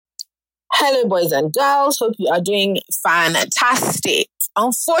Hello, boys and girls. Hope you are doing fantastic.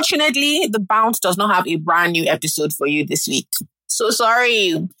 Unfortunately, The Bounce does not have a brand new episode for you this week. So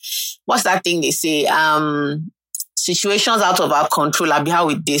sorry. What's that thing they say? Situations out of our control. I'll be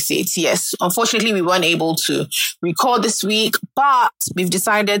how they say it. Yes. Unfortunately, we weren't able to record this week, but we've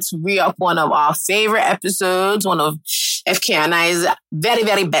decided to re-up one of our favorite episodes, one of FK and I's very,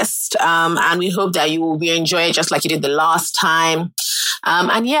 very best. And we hope that you will enjoy it just like you did the last time.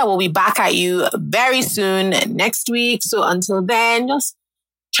 And yeah, we'll be back at you very soon next week. So until then, just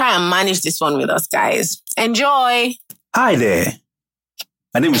try and manage this one with us, guys. Enjoy. Hi there.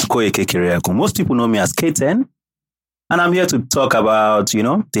 My name is K10. Most people know me as K10. And I'm here to talk about,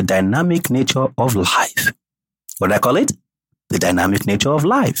 the dynamic nature of life. What do I call it? The dynamic nature of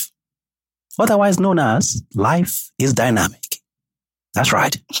life. Otherwise known as life is dynamic. That's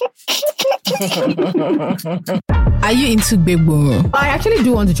right. Are you into Bebo? I actually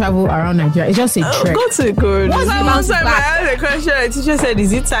do want to travel around Nigeria. It's just a trek. Go to good. Once One time I asked a question, the teacher said,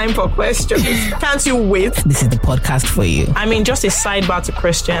 is it time for questions? Can't you wait? This is the podcast for you. I mean, just a sidebar to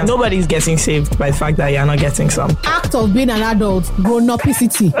Christians. Nobody's getting saved by the fact that you're not getting some. Act of being an adult,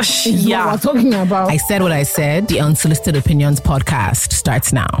 grown-upicity is what we're talking about. I said what I said. The Unsolicited Opinions podcast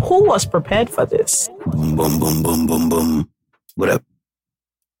starts now. Who was prepared for this? Boom, boom, boom, boom, boom, boom. What up?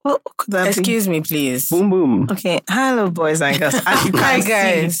 What could that Excuse me, please. Boom, boom. Okay, hello, boys and girls. As you Hi, can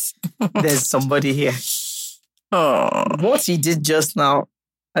guys. see, there's somebody here. Oh, What he did just now,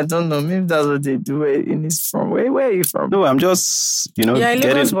 I don't know. Maybe that's what they do in his from. Where are you from? No, I'm just, yeah, getting...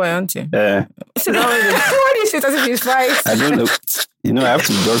 Lagos boy, aren't you? Uh, So why do you say it as if he's right? I don't know. I have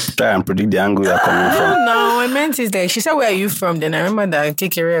to just try and predict the angle you're coming from. No, I meant is like, she said, where are you from? Then I remember that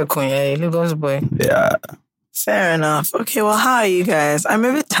K10, Lagos boy. Yeah. Fair enough. Okay, well, how are you guys? I'm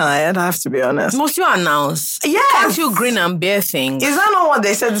a bit tired, I have to be honest. Must you announce? Yes. Can't you grin and bear things? Is that not what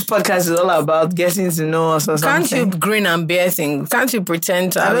they said this podcast is all about? Getting to know us or something? Can't you grin and bear things? Can't you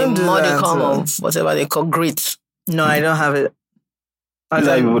pretend to have a modicum of whatever they call grit? No, I don't have it. These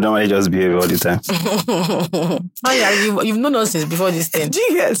are people don't want to just behave all the time. Oh yeah, you've known us since before this thing. Do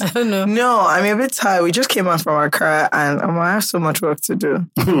you guys? I don't know. No, I'm a bit tired. We just came out from our car and I have so much work to do.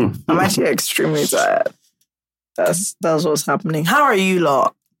 I'm actually extremely tired. That's what's happening. How are you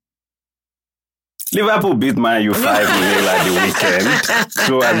lot? Liverpool beat Man U 5-0 at the weekend.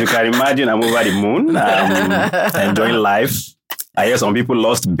 So as you can imagine, I'm over the moon. I'm enjoying life. I hear some people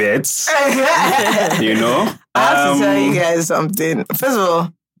lost bets. I have to tell you guys something. First of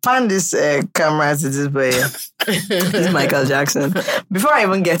all, pan this camera to this boy. This is Michael Jackson. Before I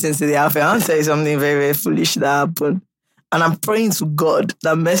even get into the outfit, I want to tell you something very, very foolish that happened. And I'm praying to God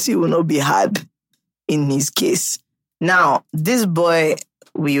that mercy will not be had in his case. Now, this boy,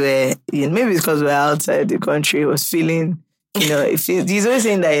 maybe because we're outside the country, was feeling, he's always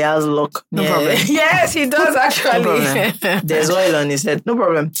saying that he has luck. No problem. Yes, he does actually. No problem. There's oil on his head. No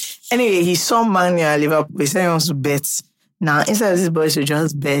problem. Anyway, he saw Man U at Liverpool. He said he wants to bet. Now, instead of this boy to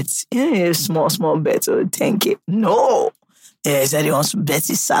just bet, small bet or 10K. No. He said he wants to bet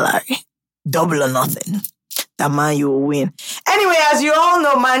his salary. Double or nothing. That Man U will win. Anyway, as you all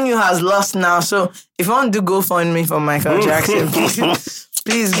know, Man U has lost now. So if you want to do GoFundMe for Michael Jackson,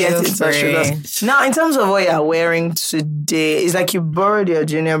 please get in touch with us. Now, in terms of what you're wearing today, it's like you borrowed your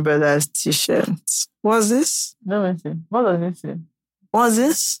junior brother's t-shirt. What's this? Let me see. What does this say? What's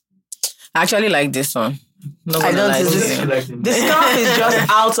this? I actually like this one. I don't think the scarf is just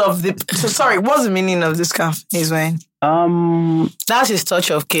out of the... So sorry, what's the meaning of the scarf he's wearing? That's his touch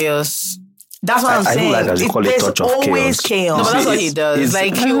of chaos. That's what I'm saying. I like call it touch of always chaos. No, but that's what he does. It's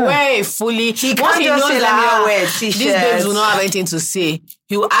like, he wear it fully. He can't just say, let me wear a t-shirt. These babes will not have anything to say.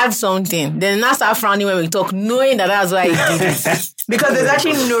 He will add something. Then now start frowning when we talk, knowing that that's why he did it. Because there's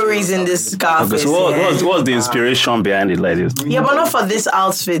actually no reason this scarf Okay, is so what's the inspiration behind it like this? Yeah, but not for this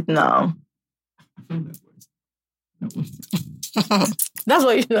outfit now. That's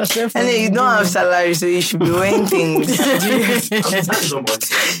what you should have said. And then you don't have salary, so you should be wearing things.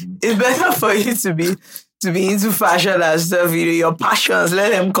 It's better for you to be into fashion and stuff. Your passions,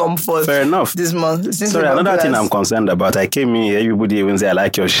 let them come forth. Fair enough. This month. Sorry, another thing I'm concerned about. I came in here, everybody even say I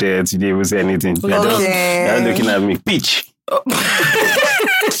like your shirt. You didn't even say anything. You're looking at me. Peach.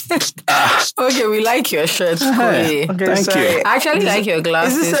 Okay, we like your shirt. Okay, thank you. I actually like your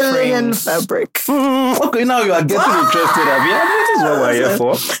glasses. Is this a linen fabric? Okay, now you are getting interested. This is what we're here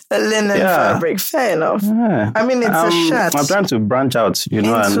for. A linen fabric. Fair enough. Yeah. I mean, it's a shirt. I'm trying to branch out,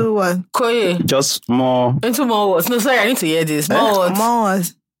 Into what? Koye. Just more. Into more words. No, sorry, I need to hear this. More words. More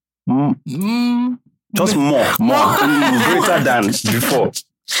what? Just more. Greater than before.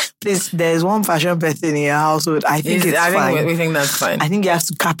 Please, there's one fashion person in your household. I think it's fine. We think that's fine. I think you have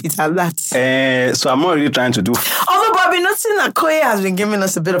to cap it at that. So I'm not really trying to do. Although, but I've been noticing that Koye has been giving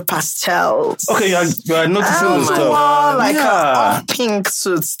us a bit of pastels. Okay, you are noticing the stuff. Like a pink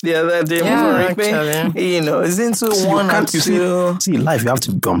suits the other day. Actually. You know, it's into one and two. See, life, you have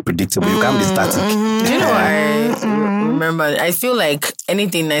to be unpredictable. You can't be static. You know, I remember, I feel like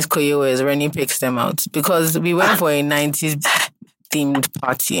anything nice Koye wears, Rennie picks them out. Because we went for a 90s themed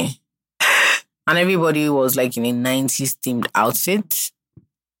party. And everybody was like in a 90s themed outfit.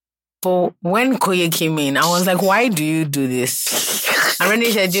 But when Koye came in, I was like, why do you do this? And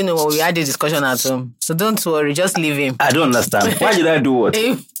Rennie said, you know what, we had a discussion at home. So don't worry, just leave him. I don't understand. Why did I do what?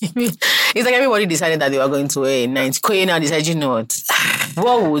 It's like everybody decided that they were going to wear a 90s. Koye now decided, you know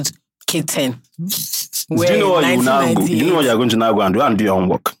what would K10 wear? Do you know what you now go? You know what you're going to now go and do your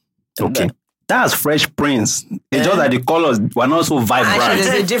homework. Okay. That's Fresh Prince. It's just that the colors were not so vibrant. Actually,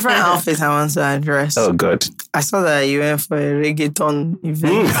 there's a different outfit I want to address. Oh, God. I saw that you went for a reggaeton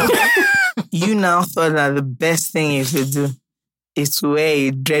event. You now thought that the best thing you could do is to wear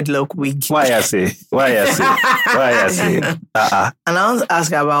a dreadlock wig. Why I say? And I want to ask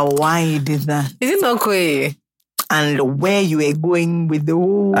about why you did that. Is it not Koye? And where you were going with the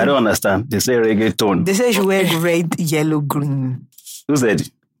whole... I don't understand. They say reggaeton. They say you wear red, yellow, green. Who said?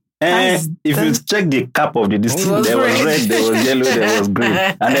 If you check the cap of the distinct, there was red, there was yellow, there was green,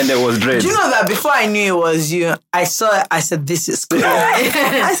 and then there was red. Do you know that before I knew it was you, I said, this is cool.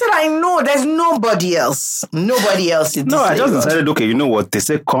 I said, I know, there's nobody else. Nobody else is No, I just decided, okay, you know what? They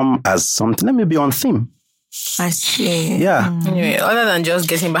say come as something. Let me be on theme. I see. Yeah. Anyway, other than just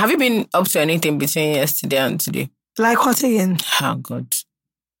getting... But have you been up to anything between yesterday and today? Like what again? Oh, God.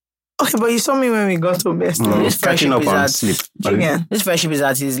 Okay, but you saw me when we got home yesterday. This Catching friendship up on is sleep. This friendship is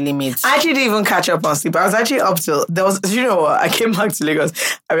at its limits. I actually didn't even catch up on sleep. I was actually up till... You know what? I came back to Lagos.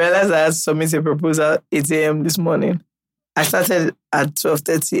 I realized I had to submit a proposal at 8 a.m. this morning. I started at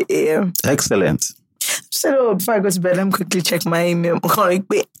 12:30 a.m. Excellent. I said, before I go to bed, let me quickly check my email.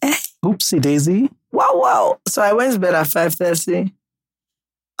 Oopsie daisy. Wow. So I went to bed at 5:30.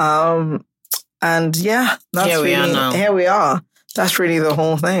 And yeah, that's Here we are now. Here we are. That's really the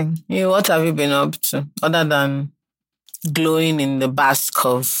whole thing. Yeah, what have you been up to? Other than glowing in the bask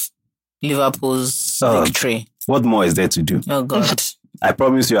of Liverpool's victory. What more is there to do? Oh, God. I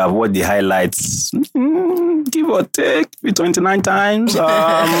promise you I've watched the highlights, give or take, 29 times.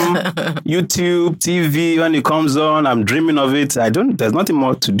 YouTube, TV, when it comes on, I'm dreaming of it. There's nothing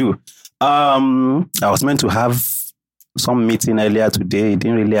more to do. I was meant to have some meeting earlier today. It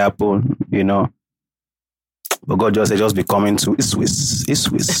didn't really happen, you know. But God just said, just be coming to ISWIS.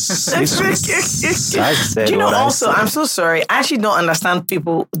 I said, do you know also, I'm so sorry. I actually don't understand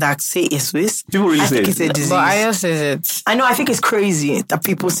people that say ISWIS. People really say I think it's a disease. But I says it. I know, I think it's crazy that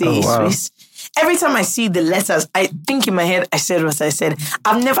people say ISWIS. Wow. Every time I see the letters, I think in my head, I said what I said.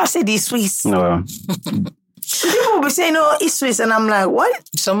 I've never said ISWIS. No. People will be saying, no, ISWIS. And I'm like, what?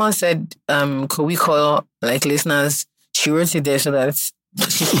 Someone said, could we call, like, listeners? She wrote it there so that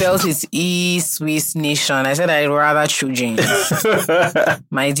she spells it ISWIS Nation. I said I'd rather choosing.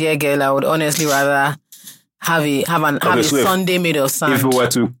 My dear girl, I would honestly rather have a Sunday made of sand. If we were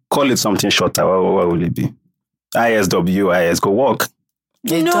to call it something shorter, what would it be? ISWIS, go walk.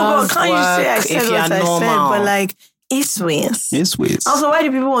 It no, but does can't you say I work said if what you're I normal. said? But like, ISWIS. ISWIS. Also, why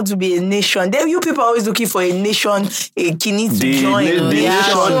do people want to be a nation? You people are always looking for a nation, a kidney to join. The nation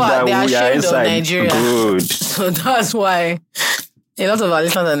that they are we are ashamed of inside. Nigeria. Good. So that's why a lot of our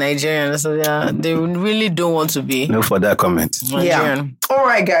listeners are Nigerian. So they really don't want to be No further comment. Nigerian. Yeah. All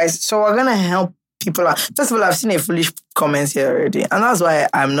right, guys. So we're going to help people out. First of all, I've seen a foolish comment here already. And that's why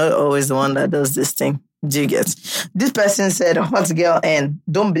I'm not always the one that does this thing. Do you get? This person said, hot girl and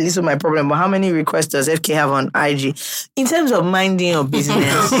don't belittle my problem, but how many requests does FK have on IG? In terms of minding your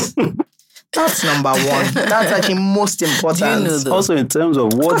business, that's number one. That's actually most important. Do you know Also, in terms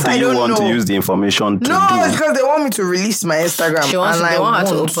of what do you want to use the information to do? No, it's because they want me to release my Instagram. They want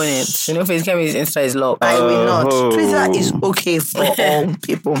her to open it. You know, Facebook's Insta is locked. I will not. Twitter is okay for all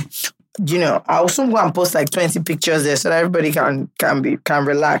people. You know, I'll soon go and post like 20 pictures there so that everybody can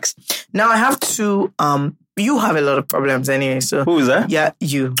relax. Now I have to you have a lot of problems anyway. So who is that? Yeah,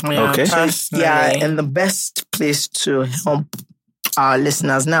 you. Yeah, okay. And the best place to help our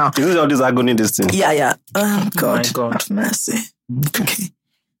listeners now. Is it all this agony, this thing? Yeah. Oh God. My God. Have mercy. Okay.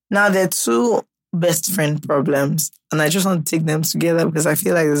 Now there are two best friend problems, and I just want to take them together because I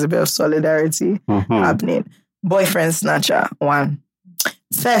feel like there's a bit of solidarity happening. Boyfriend snatcher, one.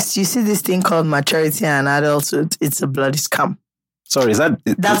 First, you see this thing called maturity and adulthood. It's a bloody scam. Sorry, is that...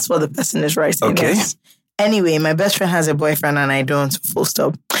 That's what the person is writing. Okay. Yes. Anyway, my best friend has a boyfriend and I don't. Full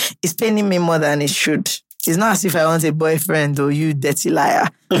stop. It's paining me more than it should. It's not as if I want a boyfriend or you dirty liar.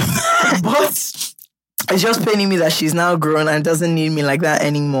 But it's just paining me that she's now grown and doesn't need me like that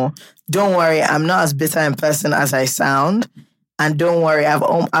anymore. Don't worry, I'm not as bitter in person as I sound. And don't worry, I've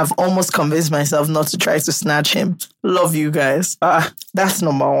almost convinced myself not to try to snatch him. Love you guys. That's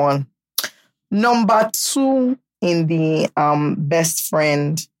number one. Number two in the best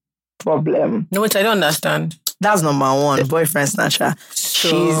friend problem. No, which I don't understand. That's number one, boyfriend snatcher.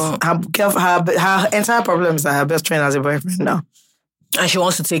 So, her entire problem is that her best friend has a boyfriend now. And she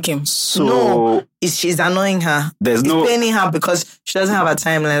wants to take him. So no, she's annoying her. It's paining her because she doesn't have a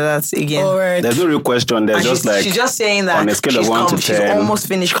time like that again. Right. There's no real question. There's just like she's just saying that on a scale of 1 to 10, she's almost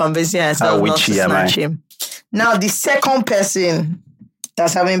finished convincing herself not to snatch him. Now the second person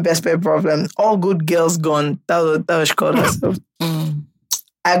that's having best friend problem, all good girls gone. That was she called herself.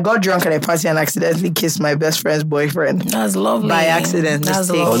 I got drunk at a party and accidentally kissed my best friend's boyfriend. That's lovely. By accident. That's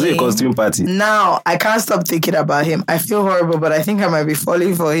mistake. lovely. Was it a costume party? Now, I can't stop thinking about him. I feel horrible, but I think I might be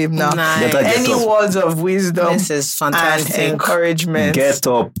falling for him now. Nice. Any words of wisdom This is fantastic. and encouragement? Get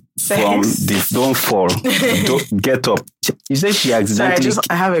up from don't fall. Get up. You say she accidentally... Sorry,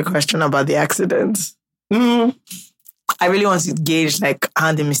 I have a question about the accident. I really want to gauge like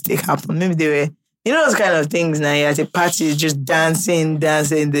how the mistake happened. Maybe they were... You know those kind of things now, you're at a party, just dancing,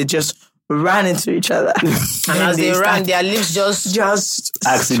 they just ran into each other. And as they ran, their lips just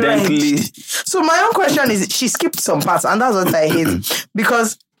accidentally. Stretched. So my own question is, she skipped some parts, and that's what I hate.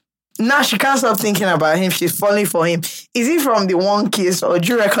 Because now she can't stop thinking about him, she's falling for him. Is it from the one kiss, or do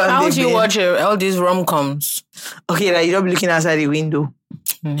you reckon how would you watch all these rom-coms? Okay, like you don't be looking outside the window.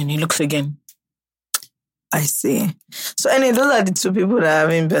 And then he looks again. I see. So anyway, those are the two people that are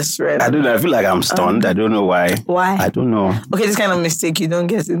having best friend. I don't know. I feel like I'm stunned. I don't know why. Why? I don't know. Okay, this kind of mistake, you don't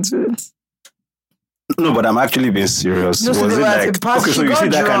get into it. No, but I'm actually being serious. No, so Was it like okay? So you see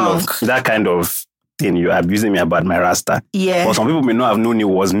that kind of thing, you're abusing me about my rasta. Yeah. But some people may not have known it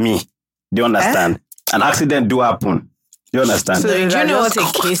was me. Do you understand? An accident do happen. Do you understand? So do you know what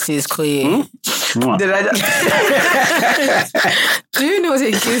a kiss is, Koye? Did I Do you know what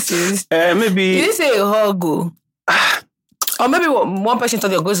a kiss is? Maybe. You didn't say a hug. Or maybe one person thought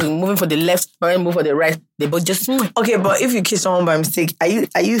they were going to move for the left or move for the right. They both just... Okay, but if you kiss someone by mistake, are you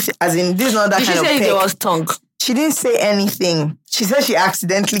as in this is not that Did kind of she say peck? it was tongue? She didn't say anything. She said she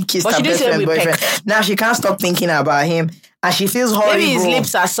accidentally kissed But her she didn't best say friend we boyfriend. peck. Now she can't stop thinking about him. And she feels horrible. Maybe his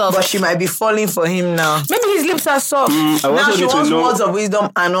lips are soft. But she might be falling for him now. Maybe his lips are soft. Now she wants words of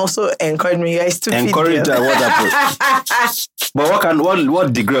wisdom and also encouragement. You guys stupid. Encourage her. What happened? But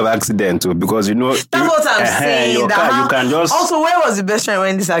what degree of accident? Because you know... That's what I'm saying. You can just... Also, where was the best friend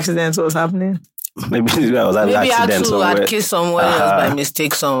when this accident was happening? Maybe I was at an Maybe accident somewhere. had kissed somewhere else by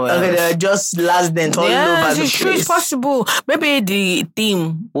mistake somewhere. Okay, they were just last dent all over the it's true. place. It's possible. Maybe the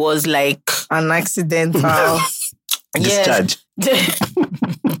theme was like an accidental discharge.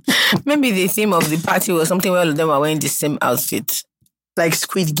 Maybe the theme of the party was something where all of them are wearing the same outfit, like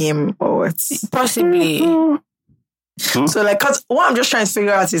Squid Game or what? Possibly. So, like, cause what I'm just trying to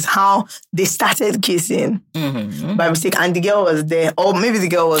figure out is how they started kissing by mistake, and the girl was there, or maybe the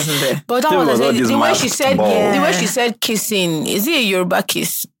girl wasn't there. But that was the way she said. The way she said kissing. Is it a Yoruba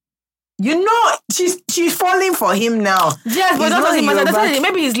kiss? You know, she's falling for him now. Yes, but that doesn't matter.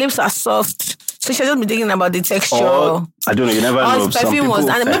 Maybe his lips are soft. So she has just been thinking about the texture. I don't know. You never know. His perfume was,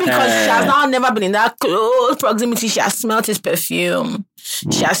 and maybe because she has now never been in that close proximity, she has smelled his perfume.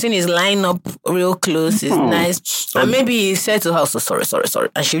 She has seen his lineup real close. It's nice. And maybe he said to her, so sorry.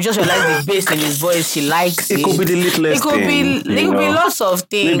 And she just realized the bass in his voice. She likes it. It could be the littlest thing. It could be lots of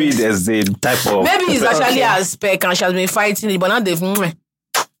things. Maybe there's a type of... Maybe he's actually a spec and she has been fighting it, but now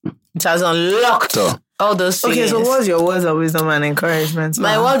it has unlocked all those things. Okay, so what's your words of wisdom and encouragement?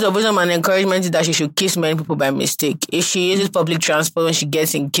 My words of wisdom and encouragement is that she should kiss many people by mistake. If she uses public transport, when she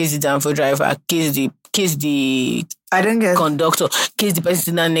gets in, kiss the danfo driver, kiss the I don't get conductor, kiss the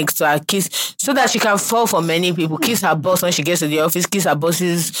person sitting next to her, kiss, so that she can fall for many people. Kiss her boss when she gets to the office, kiss her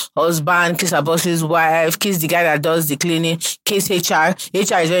boss's husband, kiss her boss's wife, kiss the guy that does the cleaning, kiss HR.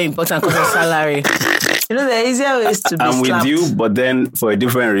 HR is very important because of salary. You know, the easier ways to be I'm slapped. with you, but then for a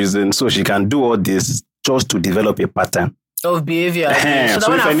different reason. So she can do all this just to develop a pattern of behavior. So that so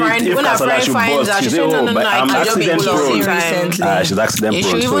when her friend finds her, she says, no, I can just be close recently. She's accident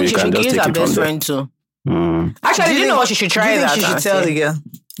prone, so you can just take it from friend too. Actually, do you know what she should try? That she should tell the girl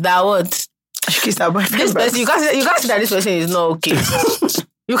that what she kissed her boyfriend. This person, you can't see that this person is not okay.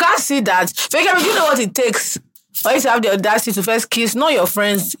 You can't see that. Do you know what it takes? Or you to have the audacity to first kiss, not your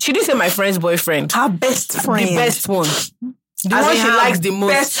friends. She didn't say my friend's boyfriend. Her best friend. The best one. The one she likes the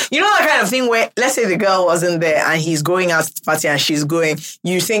most. You know that kind of thing where, let's say the girl wasn't there and he's going out to the party and she's going,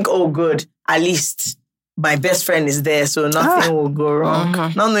 you think, oh, good, at least my best friend is there, so nothing will go wrong.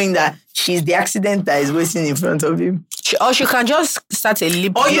 Not knowing that she's the accident that is waiting in front of you. Or she can just start a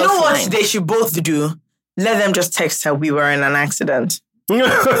lip. Or you know what they should both do? Let them just text her, we were in an accident. Do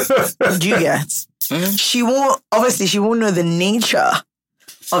you get? She won't know the nature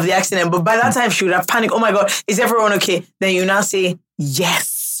of the accident, but by that time she would have panicked. Oh my God, is everyone okay? Then you now say,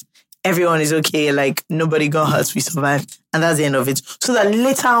 yes, everyone is okay. Like, nobody got hurt, we survived. And that's the end of it. So that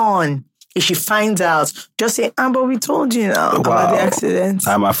later on, if she finds out, just say, but we told you now about the accident.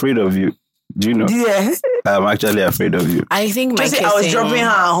 I'm afraid of you. Do you know? Yeah. I'm actually afraid of you. I think I was dropping her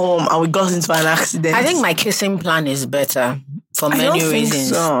at home and we got into an accident. I think my kissing plan is better for many reasons.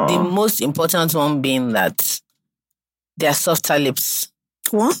 So. The most important one being that there are softer lips.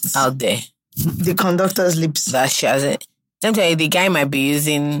 What? Out there. The conductor's lips. That she has it. Let me tell you, the guy might be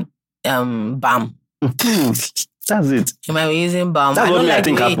using balm. That's it. He might be using balm. That's what I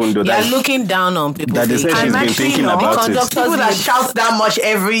think happened though. They're looking down on people. That they said she's been thinking about it. People that shout that much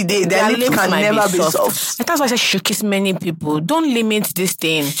every day, their lips can never be soft. And that's why I said she should kiss many people. Don't limit this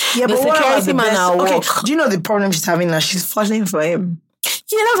thing. Yeah, the but security man at work. Okay, do you know the problem she's having now? She's falling for him.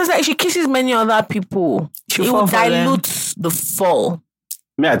 Yeah, that's what I said. If she kisses many other people, it will dilute the fall.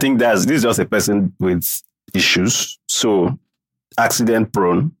 I think this is just a person with issues. So, accident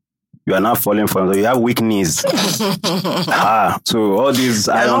prone. You are not falling from. You have weak knees. So all these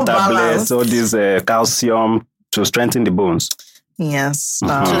iron tablets, all this calcium to strengthen the bones. Yes. So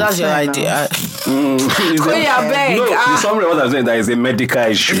that's your idea. The summary of what I'm saying that is a medical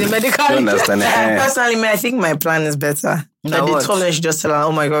issue. It's a medical issue. Understand? Personally, I think my plan is better. Like they told her, she just tell her,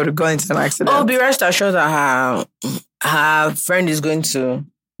 oh my God, we're going into an accident. Oh, be rest assured that her friend is going to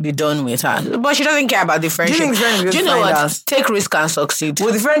be done with her. But she doesn't care about the friendship. Do you think the friend is going to find out? What? Take risk and succeed.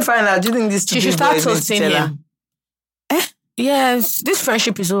 Will the friend find out? Do you think this she should start toasting him? Yes, this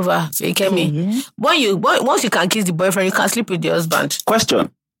friendship is over. Once you can kiss the boyfriend, you can sleep with the husband.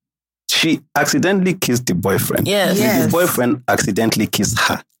 Question. She accidentally kissed the boyfriend. Yes. Did the boyfriend accidentally kiss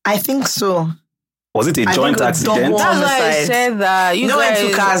her? I think so. Was it a joint accident? That's why I said that. You know when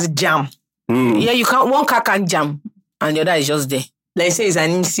two cars jam? Yeah, you can't. One car can jam and the other is just there. Like say it's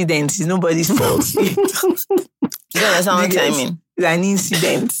an incident. It's nobody's fault. You don't understand what I mean? It's an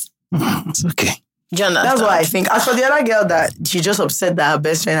incident. It's okay. That's what I think. As for the other girl that she just upset that her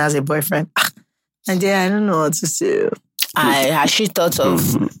best friend has a boyfriend. And I don't know what to say. Has she thought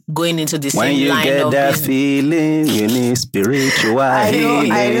of going into the when same line of when you get that feeling, you need spiritual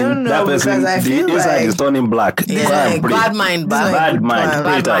healing. I don't know that person, because I feel the inside is turning black. Yeah, bad mind. Bad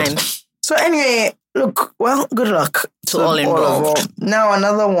mind. So anyway, look, well, good luck to all involved. Now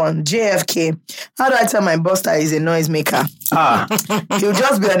another one, JFK. How do I tell my boss that he's a noisemaker? He'll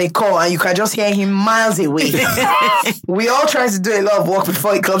just be on a call and you can just hear him miles away. We all try to do a lot of work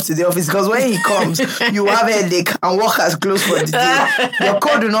before he comes to the office because when he comes, you have a headache and work has closed for the day. Your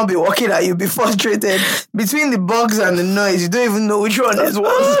code will not be working at you, be frustrated. Between the bugs and the noise, you don't even know which one is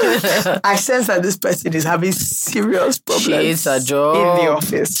worse. I sense that this person is having serious problems It's a job in the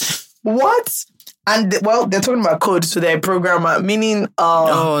office. What? And they're talking about code, so they're a programmer, meaning...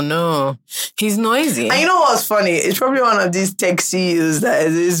 oh, no. He's noisy. And you know what's funny? It's probably one of these tech CEOs that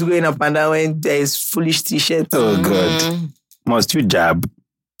is going up and down when there is foolish t-shirts. Oh, God. Must you jab?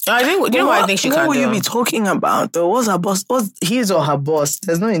 I think, what I think she can do? What will you be talking about, though? What's her boss? What's his or her boss?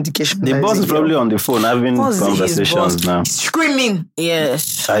 There's no indication. The boss is probably on the phone having conversations now. Screaming.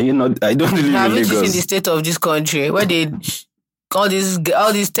 Yes. I don't really Have you Lagos. seen the state of this country where they... All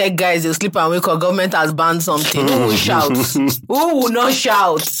these tech guys, they'll sleep and wake up. Government has banned something. Who will shout? Who will not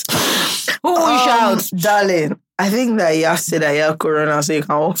shout? Who will shout? Darling, I think that you have to say that you have corona so you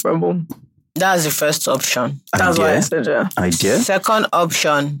can work from home. That's the first option. That's what I said, yeah. Idea? Second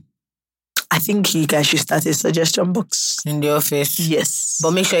option. I think you guys should start a suggestion box. In the office. Yes.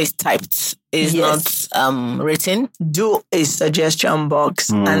 But make sure it's typed. It's not written. Do a suggestion box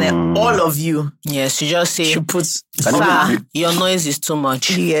and then all of you. Yes, you just say, sir, your noise is too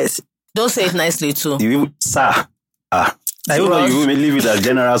much. Yes. Don't say it nicely too. Sir. I don't know you will leave it as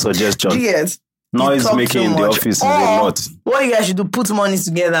general suggestion. Yes. Noise making in the office is a lot. What you guys should do, put money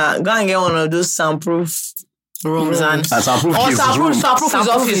together. Go and get one of those soundproof rooms. And soundproof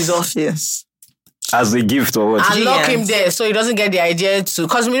his office. As a gift or what? And lock him there so he doesn't get the idea to...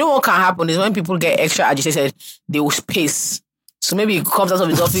 Because you know what can happen is when people get extra agitated, they will space. So maybe he comes out of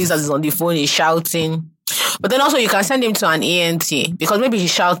his office as he's on the phone, he's shouting. But then also you can send him to an ENT because maybe he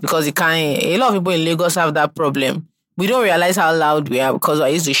shouts because he can't... A lot of people in Lagos have that problem we don't realize how loud we are because I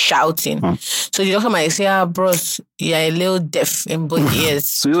used to shouting. So the doctor might say, bros, you're a little deaf in both ears.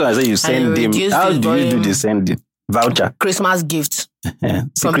 So I say you send him. How do you do the send voucher? Christmas gift. From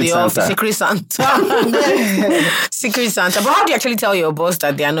Secret the office. Santa. Secret Santa. Secret Santa. But how do you actually tell your boss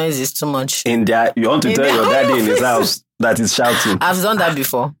that their noise is too much? You want to tell your daddy in his house that is shouting. I've done that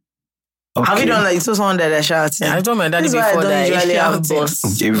before. Okay. Have you done that? You saw someone that shouting. I told my daddy before that usually have shouting.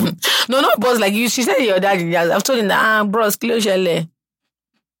 boss. No, not boss. Like you, she said your daddy. I've told him that, bros, close your leg.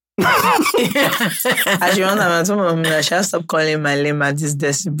 Actually, one time I told my mom that she has to stop calling my name at this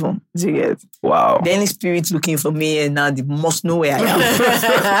decibel. Do you get? Wow. The any spirit looking for me and now they must know where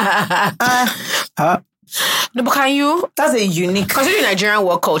I am. No, but can you? That's a unique. Considering Nigerian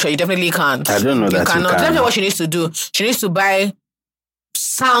work culture, you definitely can't. I don't know that you cannot. can. Let me know what she needs to do. She needs to buy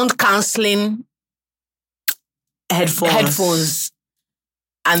sound cancelling headphones.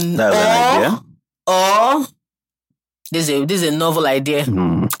 And That's an idea. Or this is a novel idea.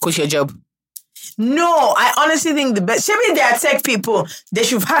 Quit your job. No, I honestly think the best. Maybe they are tech people. They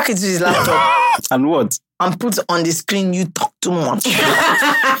should hack it to his laptop. And what? And put on the screen, you talk too much.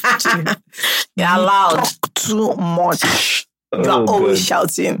 You're loud. Talk too much. You are always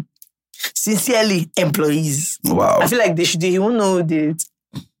shouting. Sincerely, employees. Wow. I feel like they should do. He won't know who did it.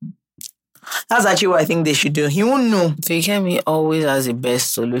 That's actually what I think they should do. He won't know. Fikemi always has the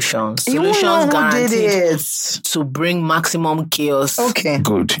best solutions. He won't Solutions know who did guaranteed it. to bring maximum chaos. Okay.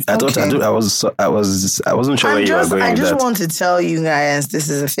 Good. I wasn't sure where you were going I with just that. want to tell you guys, this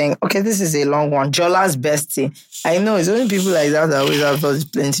is a thing. Okay, this is a long one. Jola's bestie. I know it's only people like that always have all this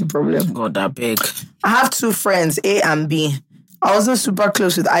plenty problem. God, that big. I have two friends, A and B. I wasn't super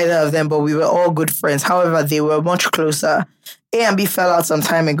close with either of them, but we were all good friends. However, they were much closer. A and B fell out some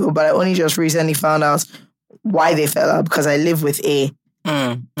time ago, but I only just recently found out why they fell out because I live with A.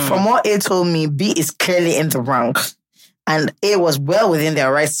 From what A told me, B is clearly in the wrong. And A was well within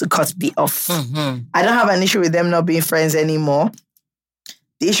their rights to cut B off. I don't have an issue with them not being friends anymore.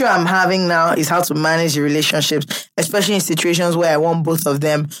 The issue I'm having now is how to manage the relationships, especially in situations where I want both of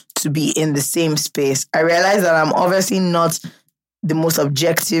them to be in the same space. I realize that I'm obviously not the most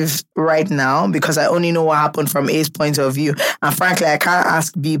objective right now because I only know what happened from A's point of view. And frankly, I can't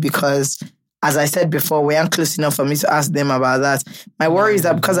ask B because, as I said before, we aren't close enough for me to ask them about that. My worry is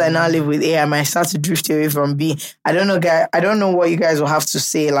that because I now live with A, I might start to drift away from B. I don't know, guys. I don't know what you guys will have to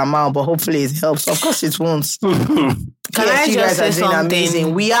say, Lamau, but hopefully it helps. Of course it won't. Can I you just guys are say doing something?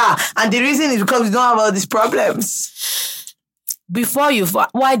 amazing. We are. And the reason is because we don't have all these problems.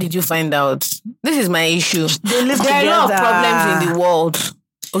 Why did you find out? This is my issue. They live there together. are a lot of problems in the world.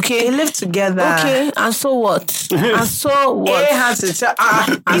 Okay? They live together. Okay, and so what? And so what? A has to tell.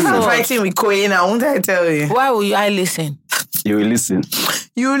 If I'm fighting with Koye now, won't I tell you? Why will I listen? You will listen.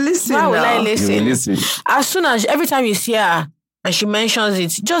 You listen. Why will now. I listen? You will listen. As soon as every time you see her and she mentions it,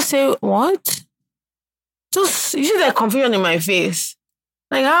 just say, what? Just, you see that confusion in my face.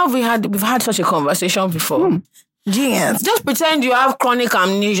 Like, how have we've had such a conversation before? Genius. Just pretend you have chronic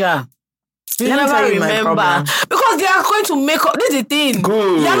amnesia. You Let me never tell you my remember. problem. Because they are going to make up. This is the thing.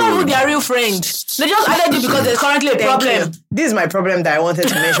 Good. They are not even their real friends. They just added you because there's currently a Thank problem. you. This is my problem that I wanted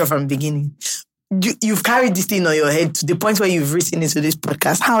to mention from the beginning. You've carried this thing on your head to the point where you've written into this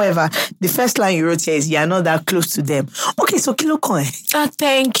podcast. However, the first line you wrote here is you're not that close to them. Okay, so Kilo Coin.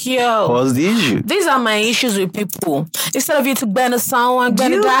 Thank you. What's the issue? These are my issues with people. Instead of you to bend someone, Do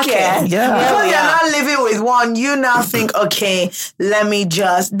bend you that care? Yeah. Because you're not living with one, you now think, okay, let me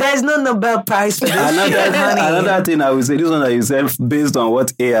just. There's no Nobel Prize for this shit, honey. Another thing I will say, this one that you said, based on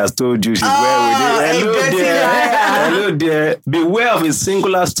what A has told you, she's well with it. Hello there. Beware of a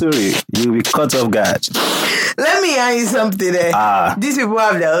singular story. You'll be cut off guard. Let me ask you something there. These people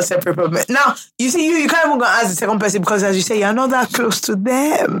have their own separate problem. Now, you see, you can't even go ask the second person because, as you say, you're not that close to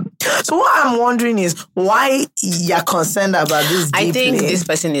them. So what I'm wondering is why you're concerned about this deeply. I think this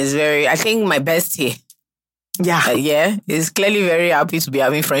person is I think my bestie. Yeah. Is clearly very happy to be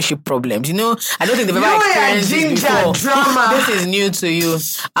having friendship problems. You know, I don't think they've ever experienced this before. Drama. This is new to you.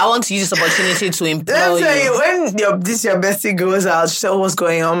 I want to use this opportunity to employ Let me you. tell you, when your bestie goes out, she said, what's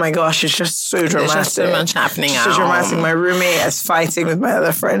going on? Oh my gosh, it's just so dramatic. There's just so much happening. So dramatic. My roommate is fighting with my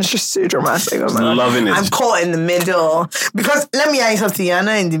other friends. Just so dramatic. Oh my God. Loving it. I'm caught in the middle. Because let me ask you something. You're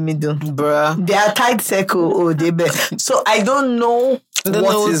not in the middle. Bruh. They are tight circle. So I don't know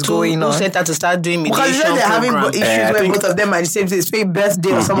what is going on. Who said that to start doing mediation Because they're having program? issues where both of them are the same thing. It's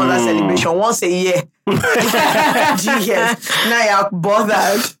birthday or some other celebration once a year. Genius. Now you're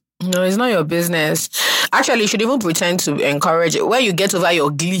bothered. No, it's not your business. Actually, you should even pretend to encourage it. When you get over your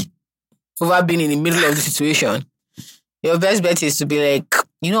glee, over being in the middle of the situation, your best bet is to be like,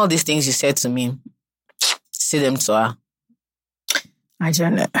 you know all these things you said to me? see them to her. I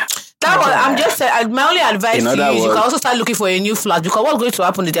don't know. I'm just saying, my only advice to you is you can also start looking for a new flat, because what's going to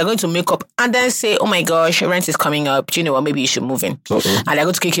happen is they're going to make up and then say, oh my gosh, rent is coming up. Do you know what? Maybe you should move in. And they're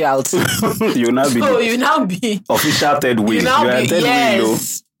going to kick you out. You now be official third wheel. You are third wheel,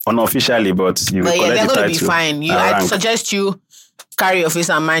 unofficially, but you will collect they're the going title. to be fine. I suggest you carry your face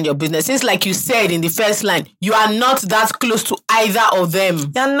and mind your business. Since, like you said in the first line, you are not that close to either of them.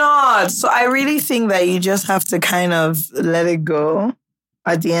 You're not. So I really think that you just have to kind of let it go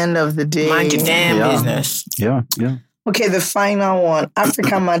at the end of the day. Mind your damn business. Yeah. Okay, the final one.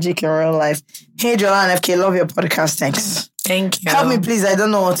 African magic in real life. Hey, Jola and FK, love your podcast. Thanks. Thank you. Help me, please. I don't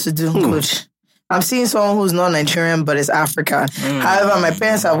know what to do. Good. I'm seeing someone who's not Nigerian, but is African. However, my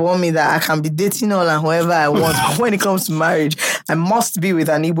parents have warned me that I can be dating all and whoever I want. But when it comes to marriage, I must be with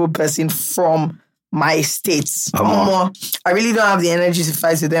an Igbo person from my states. I really don't have the energy to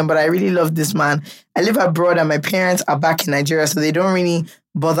fight with them, but I really love this man. I live abroad and my parents are back in Nigeria, so they don't really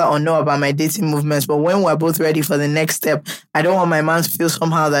bother or know about my dating movements. But when we're both ready for the next step, I don't want my man to feel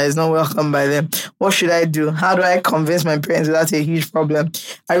somehow that is not welcome by them. What should I do? How do I convince my parents without a huge problem?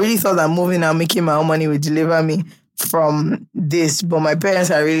 I really thought that moving and making my own money would deliver me from this, but my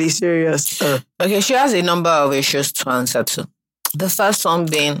parents are really serious. Okay, she has a number of issues to answer to. The first one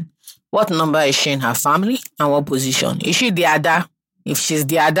being, what number is she in her family and what position? Is she the Ada? If she's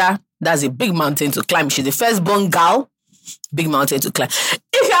the Ada, that's a big mountain to climb. If she's the firstborn gal, big mountain to climb.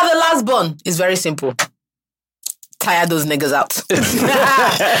 If you are the last born, it's very simple. Tire those niggas out.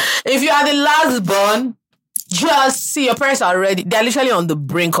 If you are the last born, just see your parents are ready. They're literally on the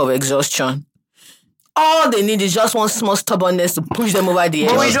brink of exhaustion. All they need is just one small stubbornness to push them over the edge.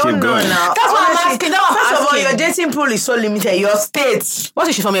 But we don't know now. That's what I'm asking. First of all, your dating pool is so limited. Your state. What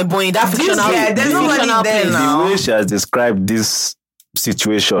if she's from a boy? That fictional there's nobody there now. The way she has described this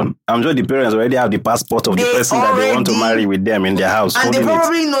situation, I'm sure the parents already have the passport of the person that they want to marry with them in their house. And they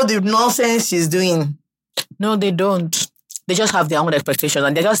probably know the nonsense she's doing. No, they don't. They just have their own expectations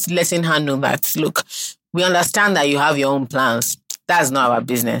and they're just letting her know that, look, we understand that you have your own plans. That's not our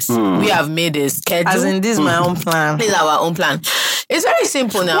business. We have made a schedule. As in, this is my own plan. This is our own plan. It's very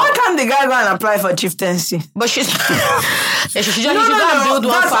simple now. Why can't the guy go and apply for chieftaincy? But she should build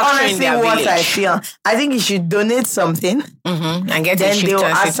one factory in their village. What I feel. I think he should donate something. And get then a they'll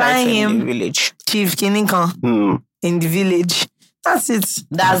assign him in the village. Chief Kininkan in the village. That's it.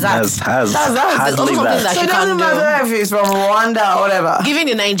 That's that. That's There's also something that So she it can doesn't matter if he's from Rwanda or whatever. Given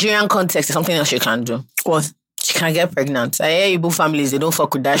the Nigerian context, it's something else she can do. What? She can get pregnant. I hear Igbo families, they don't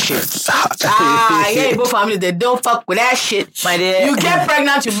fuck with that shit. I hear Igbo families, they don't fuck with that shit. My dear. You get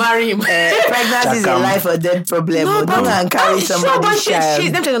pregnant, you marry him. Pregnancy is a life or death problem. No, don't but carry somebody's child.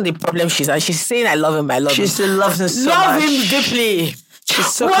 Let me tell you the problem she's at. She's saying, I love him, I love him. She still loves him so much. Love him deeply.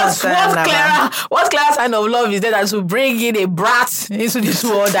 She's so concerned. What Clara sign of love is that to bring in a brat into this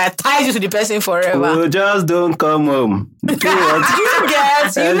world that ties you to the person forever? Oh, just don't come home. Do what you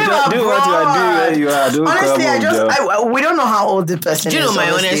get. You live do what you are doing where you are. Don't honestly, come home, we don't know how old the person is. Do you know my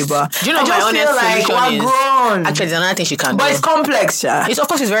honest? Do you know my honest solution is? Grown. Actually, there's another thing she can do. But it's complex, yeah. Of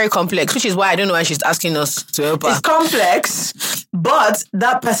course, it's very complex, which is why I don't know why she's asking us to help her. It's complex, but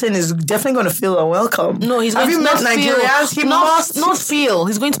that person is definitely going to feel unwelcome. No, he's going to not feel. Nigerians. He must not feel.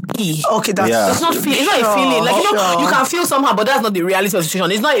 He's going to be. Okay, that's It's not feel. It's not a feeling. Like you can feel somehow, but that's not the reality of the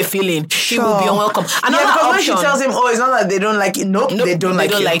situation. It's not a feeling. He will be unwelcome. Another because option. when she tells him, "Oh, it's not that they don't like it." Nope, they don't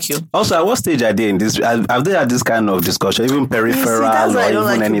like you. Also, at what stage are they in this? Have they had this kind of discussion, even peripheral that's why or I don't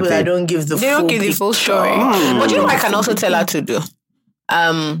even like anything? People that don't give the they don't give the full story. But you know what I can also tell her to do?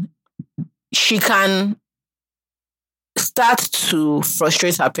 She can start to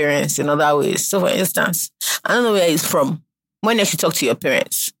frustrate her parents in other ways. So, for instance, I don't know where he's from. When you talk to your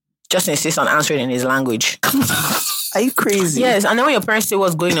parents, just insist on answering in his language. Are you crazy? Yes, and then when your parents say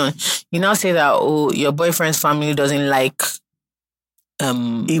what's going on, you now say that, oh, your boyfriend's family doesn't like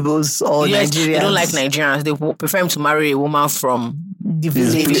Igbos or Nigerians. They don't like Nigerians. They prefer him to marry a woman from the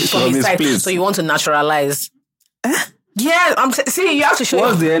village, from his side. So you want to naturalize. Yeah, see, you have to show.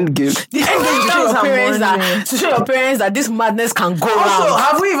 What's the end game? The end game is to show your parents that this madness can go also, around.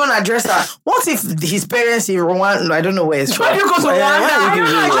 have we even addressed that? What if his parents in Rwanda? I don't know where he's from. Why do you go to Rwanda?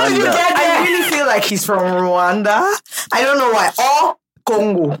 I really feel like he's from Rwanda. I don't know why. Or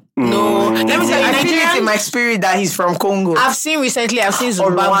Congo. No, let me tell you, I feel it in my spirit that he's from Congo. I've seen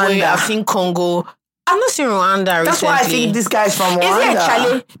Zimbabwe, I've seen Congo. I've not seen Rwanda recently. That's why I think this guy's from Rwanda. Is it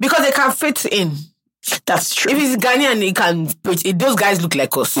actually? Because they can fit in. That's true. If he's Ghanaian, he can. Those guys look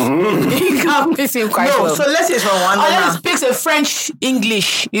like us. He can place him quite well. So let's say it's from Rwanda. Unless he speaks a French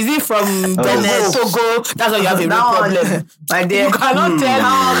English. Is he from Benin, Togo? That's why you have a real problem. My dear, You cannot tell.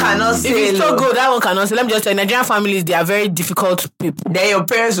 Cannot say. If it's Togo, that one cannot say. Let me just tell you, Nigerian families, they are very difficult people. Then your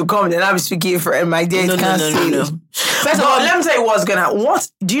parents will come. They'll not be speaking for my dear. No. First of all, let me tell you what's gonna. What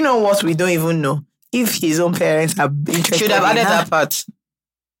do you know? What we don't even know. If his own parents are interested, Should have added that part.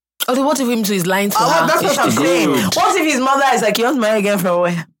 Oh, what if him too is lying to her? That's what I'm saying. What if his mother is like, you want to marry again from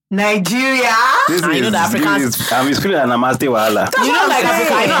where? Nigeria? You know the Africans. I'm feeling an namaste wahala. You know, like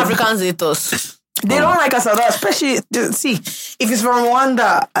Africa. I know Africans hate us. They don't like us at all, especially, see, if it's from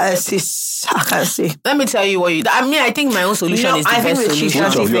Rwanda, I can see. Let me tell you what I think my own solution is the best solution.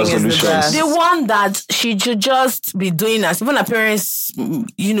 Which of your solutions? The one that she should just be doing as even her parents,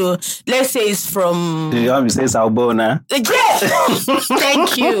 let's say it's from... You want me to say Saubona? Yes!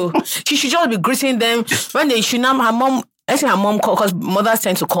 Thank you. She should just be greeting them when they should not, her mom... I think her mom calls, because mothers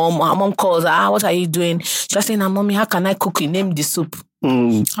tend to call, her mom calls her, what are you doing? Just saying, mommy, how can I cook you? Name the soup. Her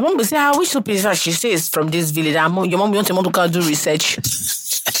mom will say, which soup is that? She says from this village. Your mom, you want your mom to come do research.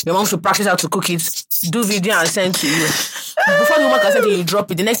 Your mom should practice how to cook it, do video and send to you. Before the woman can send it, you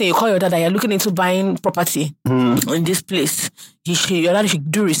drop it. The next thing you call your dad that you're looking into buying property in this place. Your dad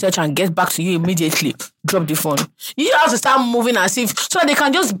should do research and get back to you immediately. Drop the phone. You have to start moving as if, so that they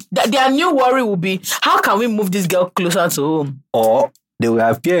can just, their new worry will be, how can we move this girl closer to home? Or they will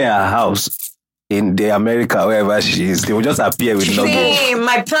appear in her house in the America, wherever she is. They will just appear with luggage. See,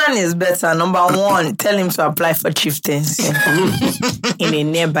 my plan is better. Number one, tell him to apply for chieftaincy in a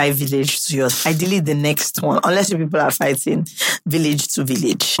nearby village to yours. Ideally, the next one, unless you people are fighting village to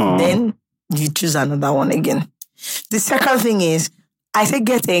village. Then you choose another one again. The second thing is, I say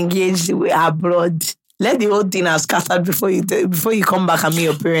get engaged abroad. Let the whole thing have scattered before you come back and meet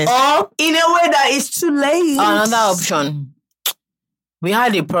your parents. Or in a way that it's too late. Another option. We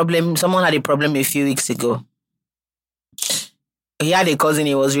had a problem. Someone had a problem a few weeks ago. He had a cousin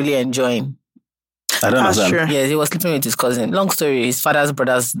he was really enjoying. I don't understand. True. Yes, he was sleeping with his cousin. Long story, his father's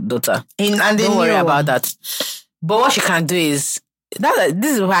brother's daughter. Don't worry about that. But what she can do is,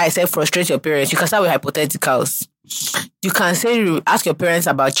 this is why I said frustrate your parents. You can start with hypotheticals. You can say, ask your parents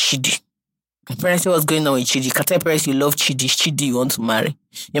about Chidi. Your parents say what's going on with Chidi. You can tell your parents you love Chidi. Chidi you want to marry.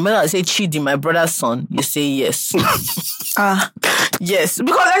 Your mother will say, Chidi, my brother's son. You say yes. Yes.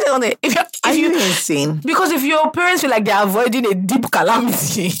 Because if you insane. Because if your parents feel like they're avoiding a deep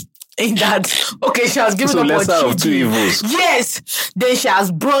calamity in that, okay, she has given up on lesser of Chidi. two evils. Yes. Then she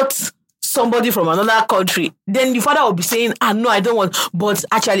has brought somebody from another country. Then the father will be saying, no, I don't want. But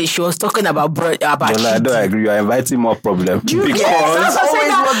actually, she was talking about Chidi. I don't agree. You are inviting more problems. Because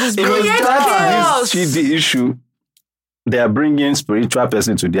Yes, this Chidi issue, they are bringing spiritual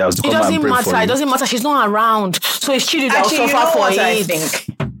person to their house to come and pray for you. It doesn't matter. She's not around. So it's Chidi that will suffer for it.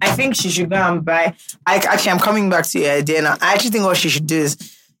 I think she should go and buy. I'm coming back to your idea now. I actually think what she should do is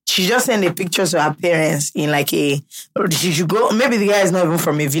she just send a picture to her parents in she should go, maybe the guy is not even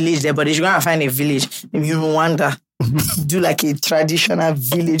from a village there, but they should go and find a village, maybe in Rwanda. Do like a traditional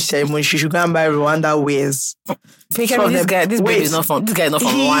village ceremony. She should go and buy Rwanda wares. This guy is not from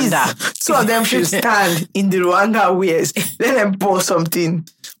Rwanda. Two of them should stand in the Rwanda wares. Let them pour something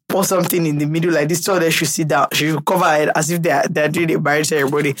in the middle like this. So they should sit down. She should cover it as if they're doing a marriage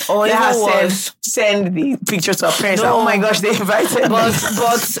ceremony. Send the picture to her parents. No. Oh my gosh, they invited me.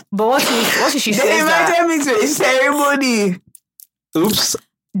 But what if she says that? They invited me to a ceremony. Oops.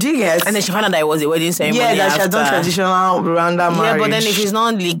 Do you get? And then she found out that it was a wedding ceremony. Yeah, that she had done traditional Rwanda marriage. Yeah, but then if it's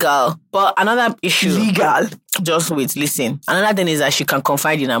not legal. But another issue. Legal. Just wait, listen. Another thing is that she can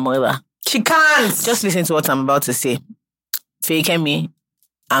confide in her mother. She can't. Just listen to what I'm about to say. Fake-me,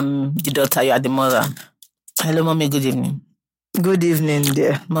 I'm the daughter, you are the mother. Hello, mommy, good evening. Good evening,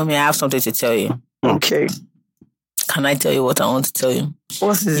 dear. Mommy, I have something to tell you. Okay. Can I tell you what I want to tell you?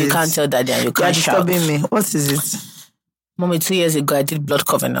 What is it? You can't tell daddy and you can't shout. You're disturbing me. What is it? Mommy, 2 years ago, I did blood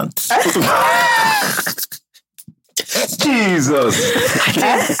covenant. Jesus.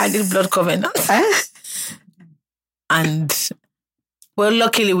 I did blood covenant. And, well,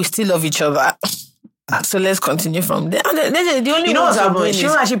 luckily, we still love each other. So let's continue from there. The only what's happening? She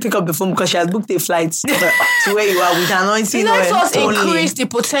won't actually pick up the phone because she has booked a flight to where you are with anointing. Let us increase the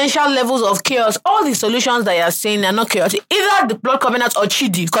potential levels of chaos. All the solutions that you are saying are not chaotic. Either the blood covenant or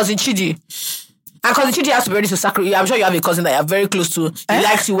Chidi, cousin Chidi. And cousin Chidi has to be ready to sacrifice. I'm sure you have a cousin that you're very close to. He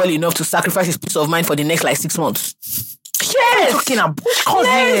likes you well enough to sacrifice his peace of mind for the next 6 months. Yes! Talking about cousin.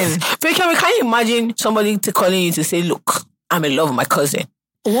 Yes. But can you imagine somebody calling you to say, look, I'm in love with my cousin?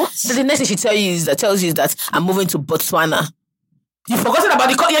 What? So the next thing she tells you is that I'm moving to Botswana. You've forgotten about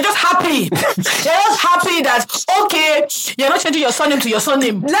you're just happy. You're just happy that, okay, you're not changing your surname to your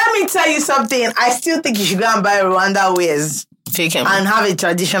surname. Let me tell you something. I still think you should go and buy Rwanda wares. And have a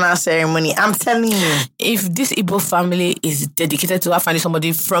traditional ceremony. I'm telling you. If this Igbo family is dedicated to finding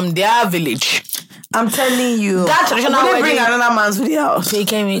somebody from their village, I'm telling you. That traditional wedding, bring another man to the house. They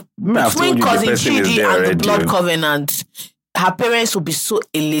came between cousin Chidi and the blood covenant. Her parents will be so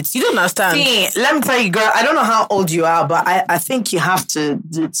elite. You don't understand. See, let me tell you, girl, I don't know how old you are, but I think you have to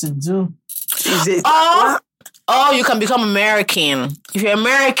do. Is it? Oh, you can become American. If you're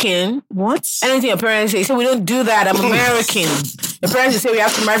American, what? Anything your parents say, we don't do that. I'm American. Your parents say we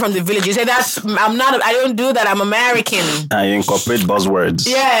have to marry from the village. You say I don't do that. I'm American. And you incorporate buzzwords.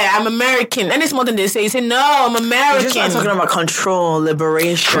 Yeah, I'm American. Any small thing they say, you say, no, I'm American. You're just talking about control,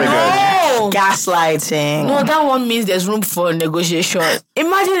 liberation, gaslighting. No, that one means there's room for negotiation.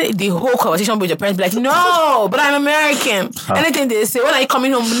 Imagine the whole conversation with your parents be like, no, but I'm American. Anything they say, when are you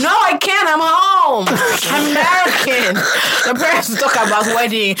coming home? No, I can't. I'm home. I'm American. Your parents will talk about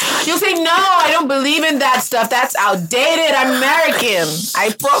wedding. You say, no, I don't believe in that stuff. That's outdated. I'm American.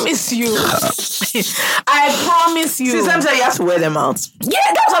 I promise you. I promise you. See, sometimes you have to wear them out. Yeah,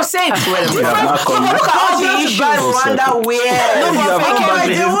 that's what I'm saying. Look at all the issues. Rwanda wear.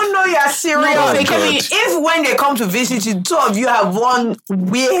 They won't know you're serious. If when they come to visit you, two of you have won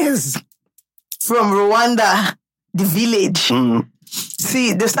wares from Rwanda, the village.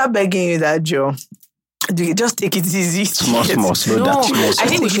 See, they start begging you that, Joe. Just take it easy. Small, slow down. I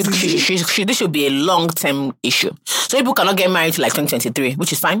think this should be a long-term issue. So people cannot get married to like 2023,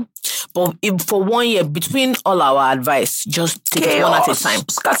 which is fine. But if for 1 year, between all our advice, just take it one at a time.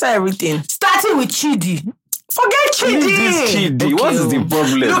 Scatter everything. Starting with Chidi. Forget Chidi. Okay. What is the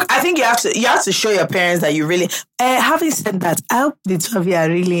problem? Look, I think you have to show your parents that you really. Having said that, I hope the two of you are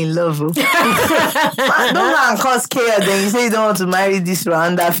really in love. Don't go and cause chaos. Then you say you don't want to marry this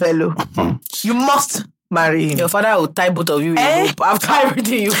Rwanda fellow. You must marry him. Your father will tie both of you in rope after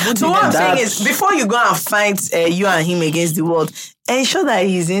everything you put. So what I'm saying is, before you go and fight you and him against the world, ensure that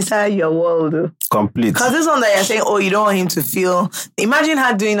he's inside your world. Complete. Because this one that you're saying, you don't want him to feel. Imagine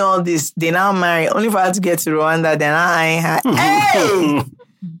her doing all this. They now marry, only for her to get to Rwanda. Then eyeing her. Hey!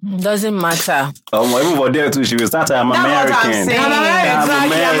 Doesn't matter. Even for there too, she will start. I'm American. What I'm saying.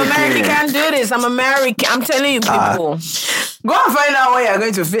 I'm American. Can't do this. I'm American. I'm telling you, people. Go and find out what you're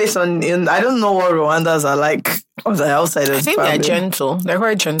going to face I don't know what Rwandans are like. Outside of I think they're gentle. They're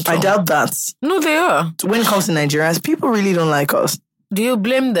quite gentle. I doubt that. No, they are. When it comes to Nigerians, people really don't like us. Do you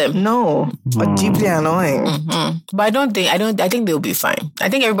blame them? No. But deeply annoying. Mm-hmm. But I think they'll be fine. I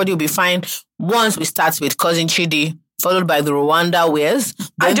think everybody will be fine once we start with cousin Chidi, followed by the Rwanda wares.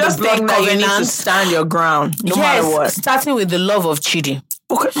 I just think that you need to stand your ground, no matter what. Starting with the love of Chidi.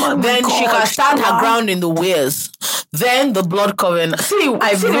 Then she can stand her ground in the wares. Then the blood covenant.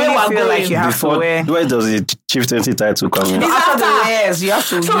 I really feel like you have to wear. Where does the chieftaincy title come in? After the wares, you have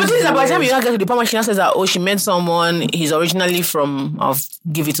to. So this is by the time you get to the point where she says that she met someone. He's originally from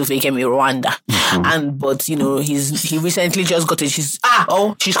give it to Fakemi, Rwanda, but he recently just got it. She's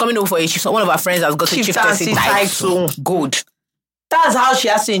coming over for it. One of her friends has got a chieftaincy title. Good. That's how she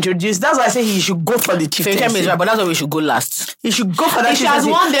has to introduce. That's why I say he should go for the chieftaincy. Fakemi is right, but that's why we should go last. He should go for that. She has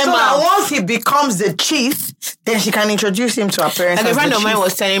won them so that once he becomes the chief, then she can introduce him to her parents. Like a friend of mine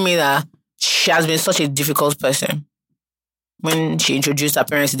was telling me that she has been such a difficult person. When she introduced her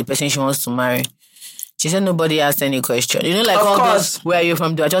parents to the person she wants to marry, she said nobody asked any question. Like of all course. Those, where are you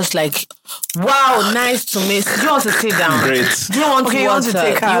from? They are just like, wow, nice to meet. Do you want to sit down? Great. Do you want to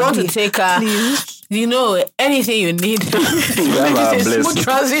take her? You want to take her? Please. Anything you need. It's a smooth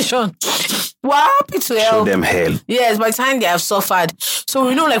transition. We're happy to help. Show them hell. Yes, by the time they have suffered. So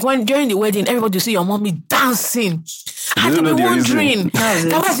when during the wedding, everybody will see your mommy dancing. I to be wondering, why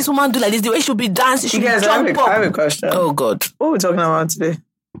does this woman do like this? The way she should be dancing, she should jump up. I have a question. Oh God. What are we talking about today?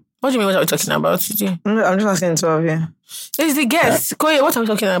 What do you mean what are we talking about today? I'm just asking two of you. It's the guest. Koye, what are we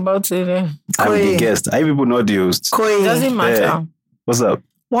talking about today? I'm the guest. I people not the host. Koye. Doesn't matter. What's up?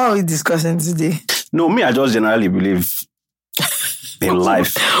 What are we discussing today? No, me, I just generally believe in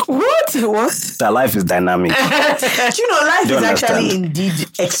life. What? That life is dynamic. Life is actually indeed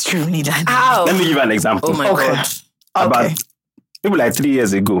extremely dynamic. Ow. Let me give you an example. Oh my God. About maybe like 3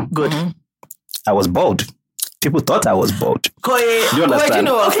 years ago. Good. I was bald. People thought I was bald. Koye. Do you understand?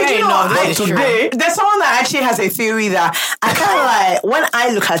 Today, there's someone that actually has a theory that I kind of like, when I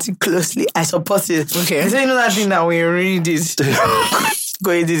look at it closely, I support it. Okay. So that thing that we read this.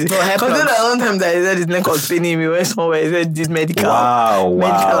 Because then I don't time that he said his neck was paining me when somewhere he said this medical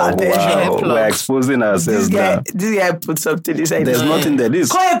attention. We're exposing ourselves now. This guy put something inside. There's nothing there.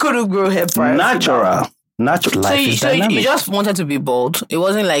 This Koye couldn't grow hair. natural. Natural life is dynamic. You just wanted to be bald. It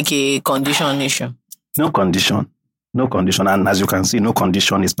wasn't like a condition issue. No condition. And as you can see, no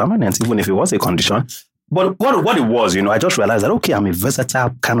condition is permanent, even if it was a condition. But what it was, I just realized that, okay, I'm a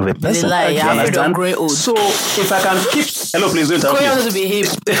versatile kind of a person. Lie, You understand? growing old. So if I can keep... Hello, please don't tell Koye me. wanted to be hip.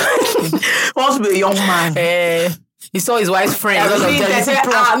 Wants to be a young man. He saw his wife's friend. He said, he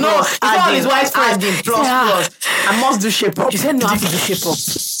saw his wife's friend. Plus. I must do shape up. She said, no, I have to do shape up.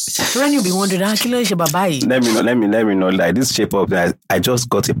 When you be wondering, kilo is babai. Let me know. Like this shape up, I just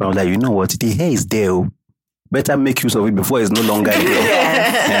got it. But I was like, you know what? The hair is there. Oh. Better make use of it before it's no longer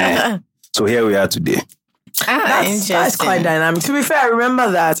there. So here we are today. That's quite dynamic. To be fair, I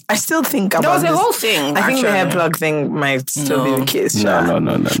remember that. I still think about There was a whole thing. I think the hair plug thing might still be the case. No.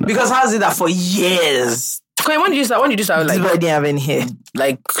 Because how's it that for years? Koye, when did you start? Like, already having hair.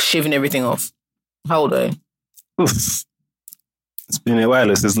 Like shaving everything off? How old are you? Oof. It's been a while.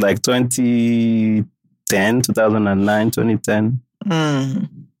 It's like 2010, 2009, 2010.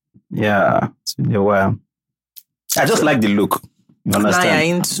 Yeah, it's been a while. I just like the look. You understand? Now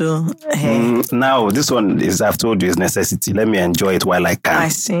you're into hair. Now, this one is, I've told you, is necessity. Let me enjoy it while I can. I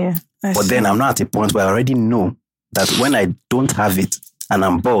see. But then I'm not at a point where I already know that when I don't have it and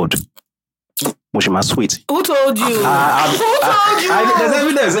I'm bored, Mushima sweet. Who told you? Who told you? There's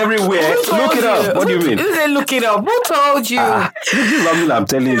evidence everywhere. Look it up. What do you mean? Who said look it up? Who told you? This is something I'm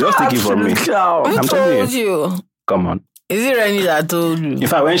telling you. Just take it from me. Who I'm telling told you? Come on. Is it Rennie that told you? In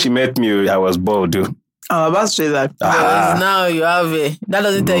fact, when she met me, I was bored, dude. I'm about to say that. Because now you have it. That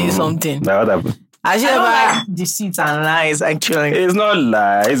doesn't tell you something. Now what happened? I don't like deceit and lies, actually. It's not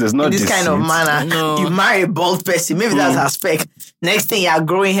lies. It's not in this deceit. kind of manner. No. You marry a bald person. Maybe that's her spec. Next thing you're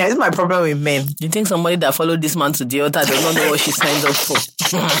growing hair. This is my problem with men. You think somebody that followed this man to the altar does not know what she signed up for?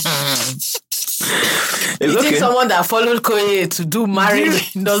 You think someone that followed Koye to do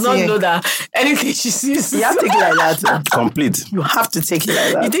marriage does not know that anything she sees? You have to take it like that. Complete. You have to take it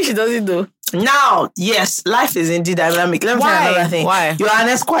like that. You think she doesn't know? Now, yes, life is indeed dynamic. Let me tell you another thing. Why? You were an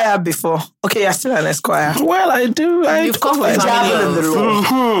esquire before. Okay, you're still an esquire. Well, I do. You've come from Dabble in the law.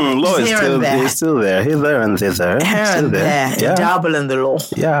 Law is Here still and there. there. It's still there. Hither and thither. Here Still and there. Yeah. Dabble in the law.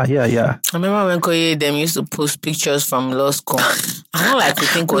 Yeah. I remember when Koye them used to post pictures from law school. I don't like to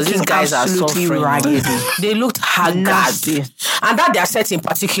think because these guys are Absolutely suffering. raggedy. They looked haggard. Nasty. And that their set in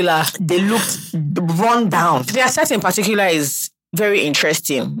particular, They looked run down. their set in particular is very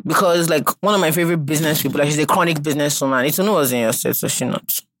interesting because like one of my favorite business people, like she's a chronic businesswoman. It's know was in your set, so she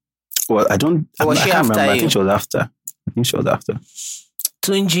not. Well, I don't. I Was she can't after remember. I you? think she was after.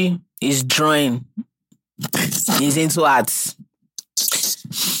 Tunji is drawing. He's into arts.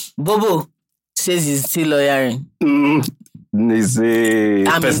 Bobo says he's still lawyering. He's a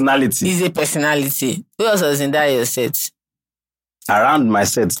personality. He's a personality. Who else was in that your set? Around my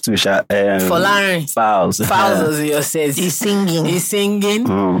set too. Folarin. Fowls. Fowls was in your set. He's singing. He's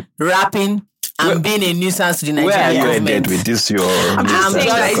singing, rapping, and being a nuisance to the Where are Nigerian you government. headed with this? I'm just saying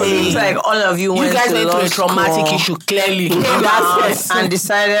that it seems like all of you went You guys to went law through a traumatic school, issue, clearly. came back and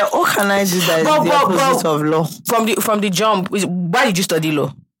decided, oh, can I do that? But- The but- opposite of law. From the jump, why did you study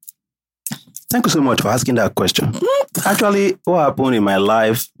law? Thank you so much for asking that question. Actually, what happened in my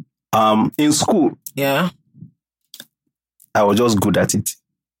life, in school, Yeah. I was just good at it.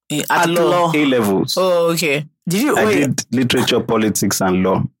 At law. A levels. Oh, okay. Did you I wait? did literature, politics, and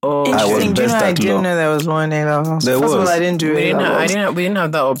law. Oh, I was Interesting. Do you know, best I at didn't law. know there was law in A-levels. There First of was. all, I didn't do we didn't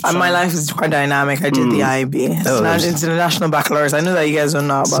have that option. And my life is quite dynamic. I did the IB. It's Oh, not yes. international baccalaureate. I know that you guys don't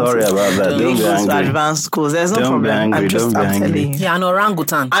know about Sorry it. about that. Don't be Go to angry. advanced schools. There's no Don't be problem. angry, I'm don't be angry. telling you. Yeah, an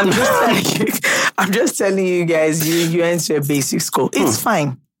orangutan. I'm just telling you guys, you went to a basic school. It's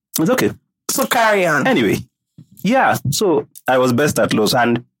fine. It's okay. So carry on. Anyway, yeah. So I was best at laws,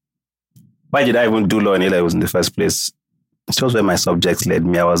 and why did I even do law in A-levels in the first place? It shows where my subjects led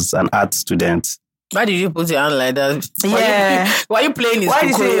me. I was an art student. Why did you put your hand like that? Yeah. Why you playing his Why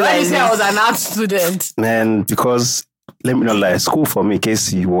you say it Why like you say I this? was an art student? And because, let me not lie, school for me,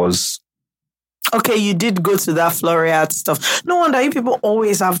 KC, was... Okay, you did go to that Floriat stuff. No wonder you people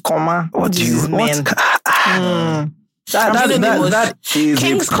always have comma. What do you... This is men. That is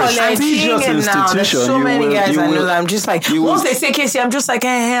King's a College, prestigious Seeing it now, there's institution. so many guys I know that I'm just like, you once will- they say Casey, I'm just like,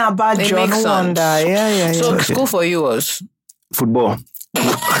 bad It job. makes No sense. wonder. Yeah. So Okay. school for you was Football.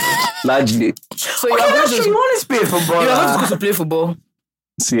 Largely. so you Okay, are going that's to true. You want to play football? you are going to school to play football.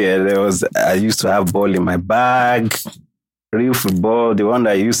 See, I used to have ball in my bag. Real football, the one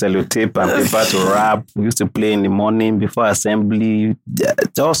that I used sellotape and paper to wrap. We used to play in the morning before assembly. Yeah,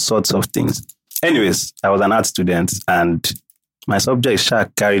 all sorts of things. Anyways, I was an art student and my subject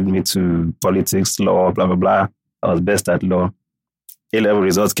Shark carried me to politics, law, blah, blah, blah. I was best at law. A-level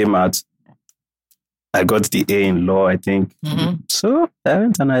results came out. I got the A in law, I think. So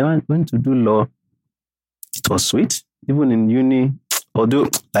I went to do law. It was sweet. Even in uni, although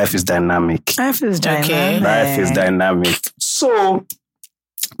life is dynamic. Life is dynamic. Okay. Life is dynamic. So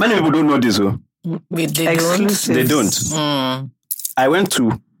many people don't know this. Exclusive. They don't. I went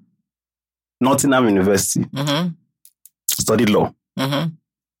to Nottingham University, studied law.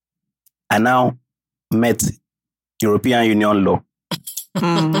 I now met European Union law.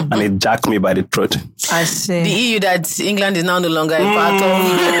 And it jacked me by the throat. I see. The EU that England is now no longer a part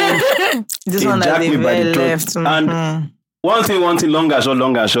of. This It one that jacked they me by the throat. left. And one thing, long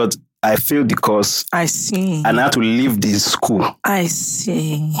and short, I failed the course. I see. And I had to leave the school. I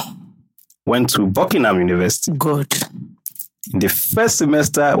see. Went to Buckingham University. Good. In the first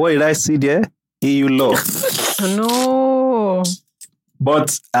semester, what did I see there? EU law. No.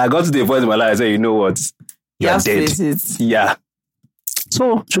 But I got to the point in my life, I said, you know what? You're Just dead. face it. Yeah.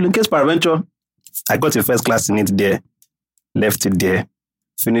 So, in case peradventure, I got a first class in it there. Left it there.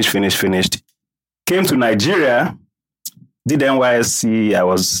 Finished. Came to Nigeria. Did NYSC. I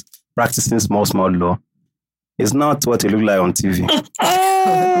was practicing small law. It's not what it looked like on TV.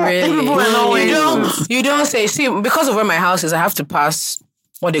 Really? You don't say, see, because of where my house is, I have to pass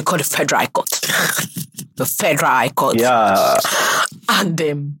what they call the Federal High Court. The Federal High Court. Yeah. And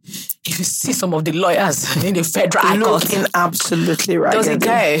if you see some of the lawyers in the Federal High Court, Looking absolutely right. there was a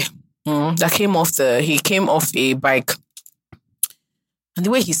guy that came off a bike. And the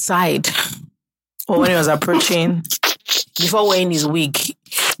way he sighed when he was approaching. before wearing his wig,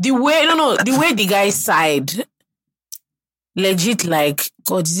 the way the guy sighed, legit like,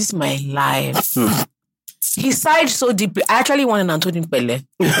 God, is this my life? He sighed so deeply. I actually went and told him Pele.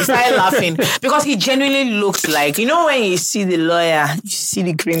 He started laughing because he genuinely looked like, When you see the lawyer, you see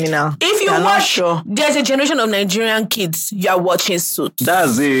the criminal. if you You're not watch, sure. there's a generation of Nigerian kids, you are watching Suits.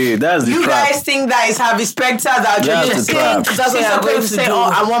 That's the You trap. guys think that is Harvey Specter that That's just the trap. That's what you're going to say, do.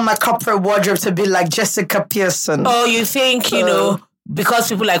 I want my corporate wardrobe to be like Jessica Pearson. Or you think, because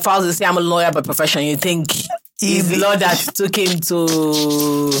people like Fauzi say I'm a lawyer by profession, you think he's the law that took him to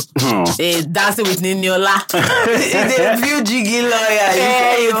Dancing with Niniola. The view jiggy lawyer.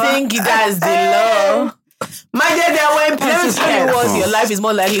 Yeah, you think that's the law. My dear, they're wearing Let me pieces. tell you what your life is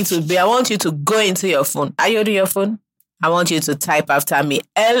more likely to be. I want you to go into your phone. Are you on your phone? I want you to type after me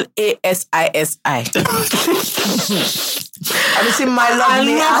LASISI. Have you seen my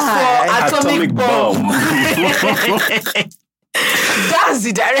lovely eye? Atomic bomb. That's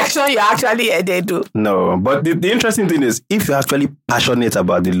the direction you're actually headed to. No, but the interesting thing is, if you're actually passionate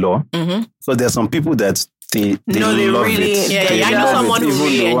about the law, so there's some people that they love really- it. Yeah, They I know love someone it, who even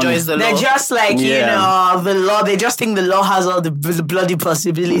really the one- enjoys the law. They're just like, the law. They just think the law has all the bloody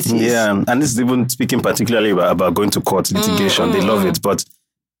possibilities. Yeah, and this is even speaking particularly about going to court litigation. They love it, but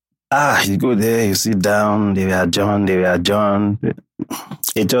you go there, you sit down, they were John.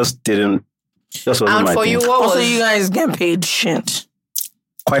 It just didn't. Just wasn't And my for thing. you, what Also, was you guys get paid shit.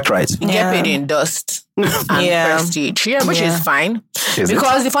 Quite right. you get paid in dust and prestige, which is fine. Is it?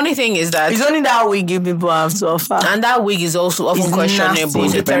 Because the funny thing is that, It's only that wig you people have to offer. and that wig is also often It's questionable. nasty.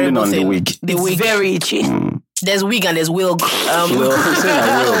 It's a Depending terrible on the thing. wig. The It's wig. very itchy. There's wig and there's wilg.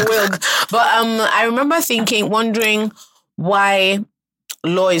 Wilg. But I remember wondering why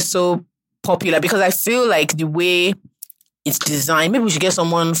law is so popular, because I feel like the way it's designed, maybe we should get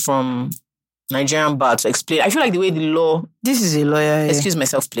someone from Nigerian bar to explain. I feel like the way the law. This is a lawyer. Excuse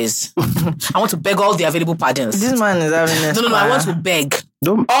myself, please. I want to beg all the available pardons. This man is having a No. I want to beg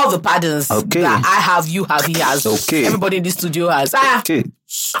Don't- all the pardons Okay. that I have, you have, he has. Okay. Everybody in this studio has. Okay.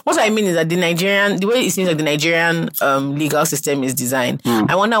 What I mean is that the way it seems like the Nigerian legal system is designed,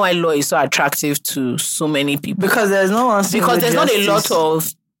 I wonder why law is so attractive to so many people. because there's no one. Because there's not a lot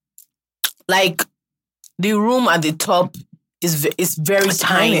of, like, the room at the top is very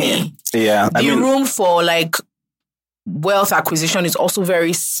tiny. Yeah. The room for like wealth acquisition is also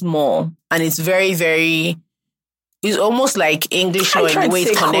very small, and it's very, very. It's almost like English law in the way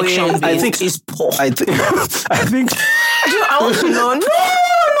it's connection based. I think it's poor. I think. I want to know.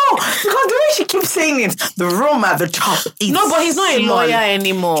 No, because the way she keeps saying it, the room at the top is No, but he's not a small. lawyer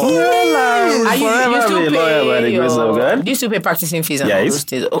anymore. He is. Are you Forever still be a lawyer by the grace of God. do you still pay practicing fees and all Yes. those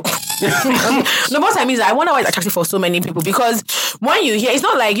things? Oh. No, but what I mean is I wonder why it's attractive for so many people, because when you hear, it's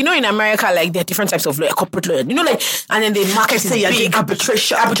not like, in America, like there are different types of lawyer, corporate lawyer, like, and then they market Say it you're big. doing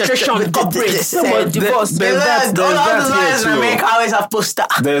arbitration, corporate, but divorce. there's that all the here lawyers in too. America always have poster.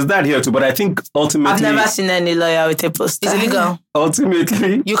 There's that here too, but I think ultimately, I've never seen any lawyer with a poster. It's illegal.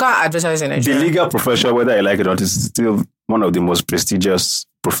 ultimately, You can't advertise in the Nigeria. legal profession, whether I like it or not, is still one of the most prestigious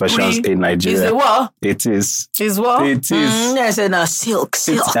professions in Nigeria. Is it what? It is. Is what? It is. I said, now silk.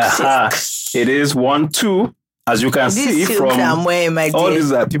 It is 1, 2. As you can see from I'm wearing, my all dear.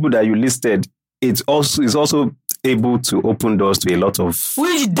 these people that you listed, it's also able to open doors to a lot of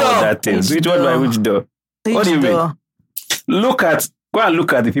Which door? other things. Which one by which door? What do you mean? Go and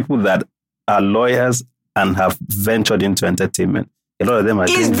look at the people that are lawyers and have ventured into entertainment. A lot of them are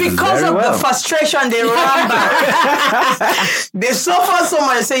doing It's because very of well. the frustration they run back. They suffer so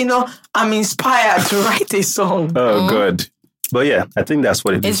much. Say, I'm inspired to write a song. Oh, God. But yeah, I think that's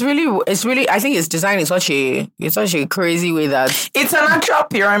what it is. It's really, I think it's designed in such a crazy way that It's an actual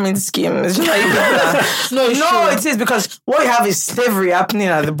pyramid scheme. It's just like it is because what you have is slavery happening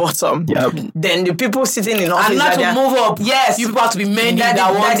at the bottom. Yep. Then the people sitting in office and not to move up. Yes, you people have to be many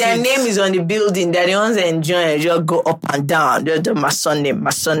that want their it. name is on the building. That they want to enjoy. Just go up and down. My son name,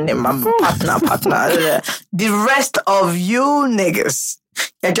 my partner. The rest of you niggas.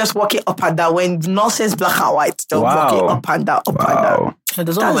 They're just walking up and down when nonsense black and white. They're walking up and down, up and down.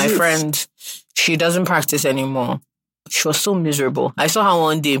 There's one of my friends. She doesn't practice anymore. She was so miserable. I saw her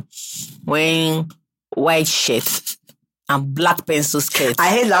one day wearing white shirt and black pencil skirt. I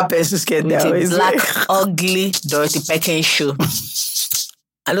hate that pencil skirt. With a black, ugly Dorothy Perkins shoe.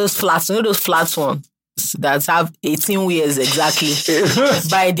 And those flats, those flats ones that have 18 wears exactly.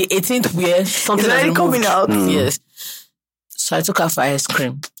 By the 18th wear, something is already coming out. Yes. So I took her for ice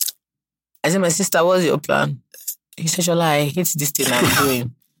cream. I said, my sister, what's your plan? He said, Shola, I hate this thing I'm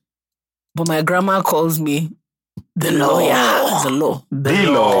doing. But my grandma calls me the lawyer. The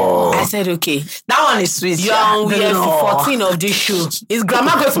law. I said, okay. That one is sweet. You're on wear 14 of this shoe. Is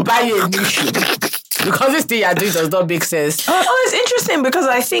grandma going to buy you a new shoe? Because this thing you're doing does not make sense. Oh, it's interesting because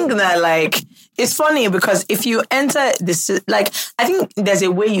I think that it's funny because if you enter this, I think there's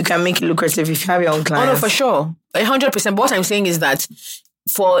a way you can make it lucrative if you have your own clients. Oh, no, for sure. 100%. But what I'm saying is that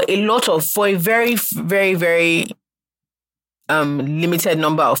for a very, very, very limited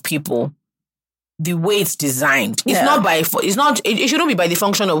number of people, the way it's designed, it shouldn't be by the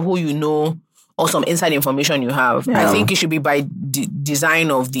function of who you know or some inside information you have. Yeah. I think it should be by the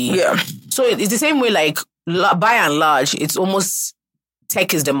design of the... Yeah. So it's the same way, by and large, it's almost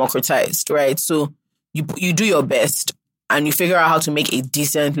tech is democratized, right? So you do your best and you figure out how to make a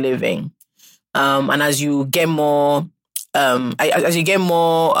decent living. And as you get more...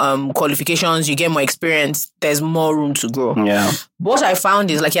 qualifications, you get more experience, there's more room to grow. Yeah. What I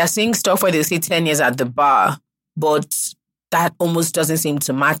found is you're seeing stuff where they say 10 years at the bar, but that almost doesn't seem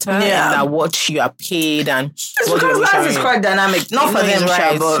to matter. Yeah. And that what you are paid and it's because life is quite dynamic. Not for them,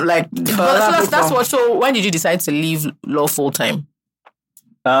 right? But that's what. So when did you decide to leave law full time?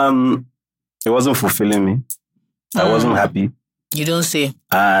 It wasn't fulfilling me. I wasn't happy. You don't say.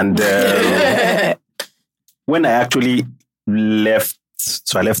 And when I actually left,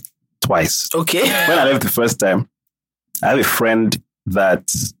 so I left twice. Okay. When I left the first time, I have a friend that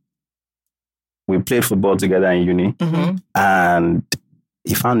we played football together in uni, and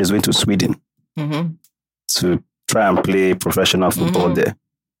he found his way to Sweden to try and play professional football there.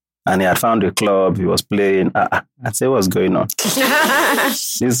 And he had found a club, he was playing. I'd say, what's going on?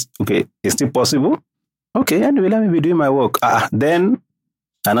 It's still possible? Okay, anyway, let me be doing my work. Then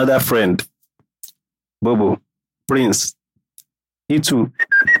another friend, Bobo, Prince, he too,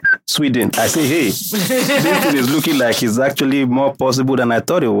 Sweden. I say, hey, this thing is looking like it's actually more possible than I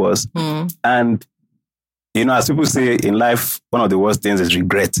thought it was. And, as people say in life, one of the worst things is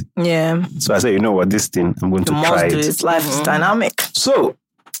regret. Yeah. So I say, you know what, this thing, I'm going to try it. Life is dynamic. So,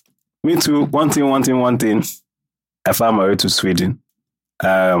 me too, one thing. I found my way to Sweden.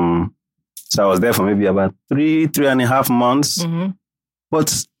 So I was there for maybe about 3.5 months.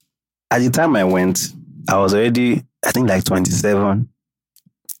 But at the time I went, I was already, I think 27.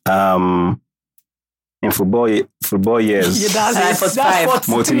 In football years. Yeah, that's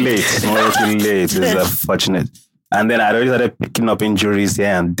Multi late. It's unfortunate. And then I already started picking up injuries here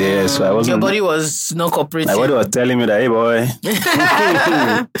and there. So I wasn't. Your body was not cooperating. My body was telling me that, hey boy.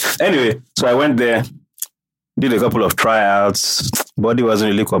 Anyway, so I went there, did a couple of tryouts. Body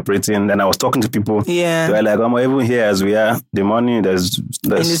wasn't really cooperating. Then I was talking to people. Yeah. They were like, I'm even here as we are. The money there's in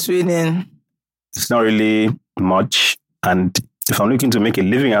the Sweden. It's not really much. And if I'm looking to make a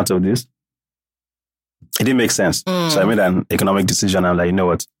living out of this, it didn't make sense. So I made an economic decision. I'm like, you know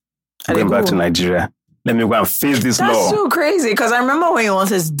what? I'm going back to Nigeria. Let me go and face this law. That's so crazy. Because I remember when you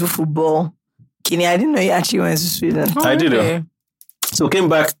wanted to do football, Kini, I didn't know you actually went to Sweden. I did. So came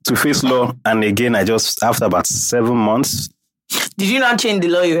back to face law. And again, after about 7 months. Did you not change the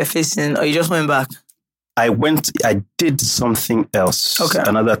law you were facing or you just went back? I did something else. Okay.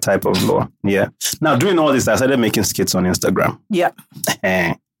 Another type of law. Yeah. Now, doing all this, I started making skits on Instagram. Yeah.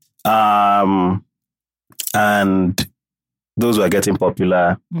 And those were getting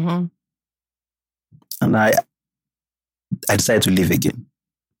popular. Mm-hmm. And I decided to leave again.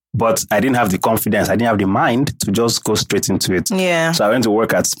 But I didn't have the confidence. I didn't have the mind to just go straight into it. Yeah. So I went to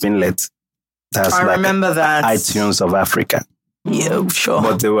work at Spinlet. That's I remember that. iTunes of Africa. Yeah, sure.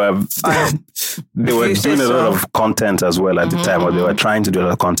 But they were doing a lot of content as well at the time, or they were trying to do a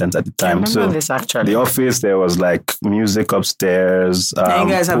lot of content at the time. I remember this actually. The office, there was like music upstairs, you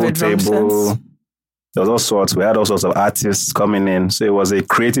guys have a drum sense? There was all sorts. We had all sorts of artists coming in. So it was a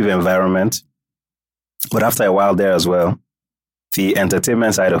creative environment. But after a while there as well, the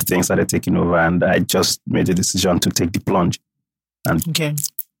entertainment side of things started taking over, and I just made the decision to take the plunge and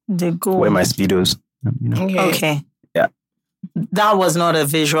wear my Speedos. You know. Okay. Yeah. That was not a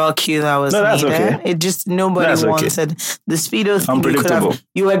visual cue that was that's needed. okay. It just, nobody wanted the Speedos. Unpredictable.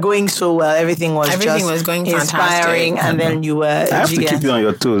 You were going so well. Everything was going inspiring, fantastic. and then you were. I have to keep you on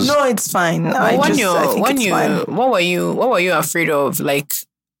your toes. No, it's fine. What were you afraid of? Like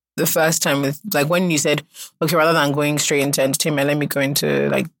the first time with, like, when you said, okay, rather than going straight into entertainment, let me go into,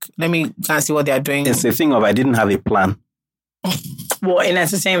 like, let me go and see what they are doing. It's the thing of I didn't have a plan. What, in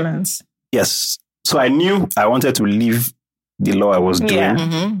entertainment? Yes. So I knew I wanted to leave the law I was doing.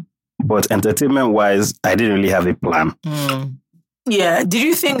 Yeah. But entertainment-wise, I didn't really have a plan. Yeah. Did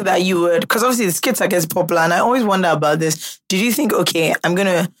you think that you would, because obviously the skits are getting popular, and I always wonder about this. Did you think, okay, I'm going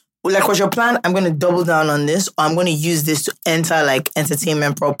to, like, what's your plan? I'm going to double down on this, or I'm going to use this to enter, like,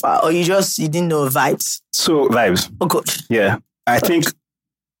 entertainment proper, or you didn't know vibes? So, vibes. Oh, good. Yeah. I think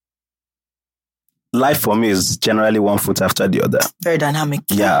life for me is generally one foot after the other. Very dynamic.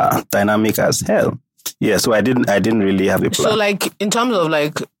 Yeah, dynamic as hell. Yeah, so I didn't really have a plan. So, like, in terms of,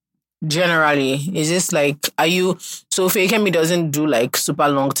 like, generally, is this like, so Fekemi doesn't do, like, super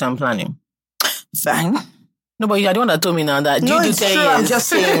long-term planning? Fine. No, but you're the one that told me now that you do 10 years.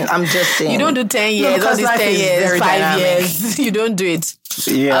 I'm just saying. You don't do 10 years, all these 10 years, 5 years. You don't do it.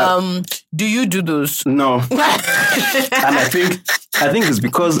 Yeah. Do you do those? No. And I think it's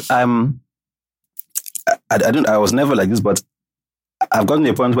because I was never like this, but I've gotten to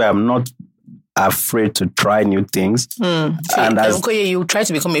a point where I'm not afraid to try new things. And you try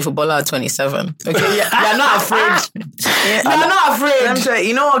to become a footballer at 27. Okay, you're not afraid. You're not afraid. I'm sorry,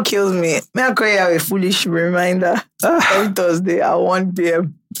 you know what kills me? Me and Koye have a foolish reminder every Thursday at 1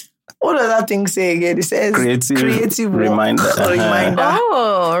 p.m. What does that thing say again? It says creative reminder. Reminder.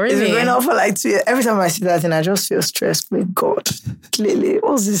 Oh, really? It's been going on for like 2 years. Every time I see that thing, I just feel stressed. Like, God, clearly,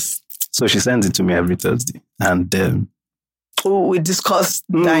 what's this? So she sends it to me every Thursday, and we discuss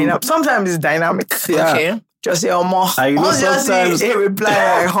dynamic. Sometimes it's dynamic. Yeah. Okay. Just say more. Sometimes a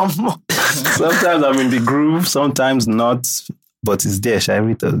reply like sometimes I'm in the groove, sometimes not, but it's there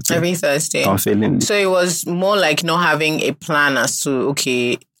every Thursday. Every Thursday. Unfailingly. So it was more like not having a plan as to,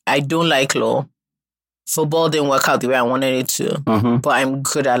 okay, I don't like law. Football didn't work out the way I wanted it to, but I'm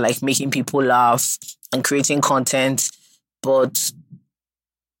good at, like, making people laugh and creating content. But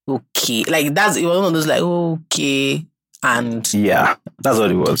okay, like, it was one of those, like, okay. And yeah, that's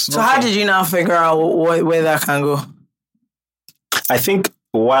what it was. So how did you now figure out where that can go? I think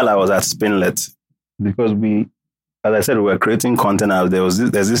while I was at Spinlet, because as I said, we were creating content out. There's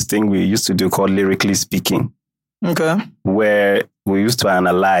this thing we used to do called lyrically speaking. Okay. Where we used to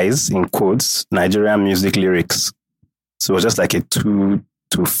analyze, in quotes, Nigerian music lyrics. So it was just like a 2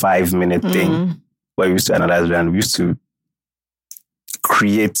 to 5 minute thing where we used to analyze it, and we used to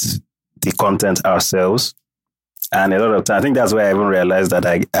create the content ourselves. And a lot of time, I think that's where I even realized that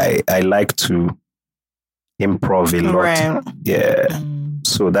I like to improv a lot. Right. Yeah.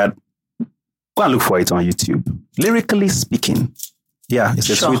 So that, go and look for it on YouTube. Lyrically speaking. Yeah, it's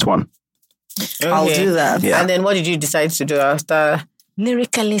a sweet one. okay. I'll do that. Yeah. And then what did you decide to do after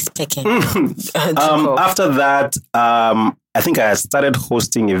lyrically speaking? After that, I think I started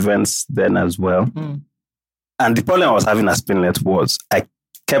hosting events then as well. And the problem I was having at Spinlet was I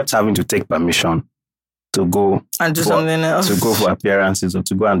kept having to take permission to go and do something else. To go for appearances or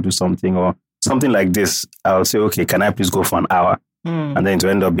to go and do something or something like this. I'll say, okay, can I please go for an hour? And then it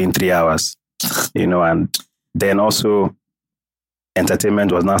will end up being 3 hours, and then also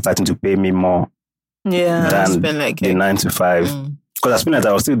entertainment was now starting to pay me more than the 9 to 5. Because at Spinlet,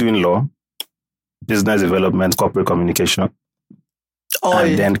 I was still doing law, business development, corporate communication.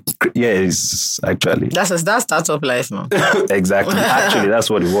 Then, it's actually. That's startup life, man. Exactly. Actually, that's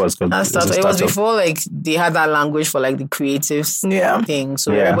what it was. It was before, like, they had that language for, like, the creative thing.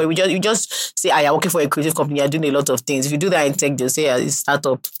 So everybody, you just say, you're working for a creative company, you're doing a lot of things. If you do that in tech, they'll say, it's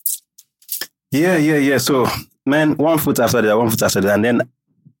startup. Yeah. So, man, one foot after the other. And then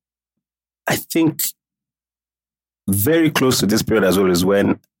I think very close to this period as well is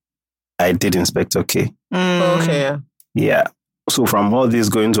when I did Inspector K. Okay. Yeah. So from all this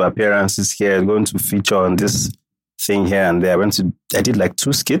going to appearances here, going to feature on this thing here and there, I did like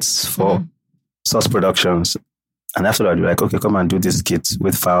 2 skits for Source Productions. And after that, they were like, okay, come and do this skit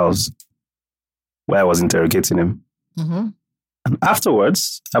with Files where I was interrogating him. Mm-hmm. And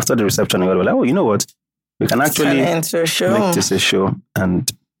afterwards, after the reception, I was like, oh, you know what? We can actually make this a show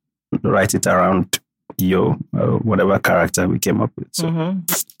and write it around whatever character we came up with. So,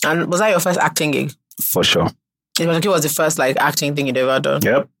 And was that your first acting gig? for sure. It was the first like acting thing you'd ever done.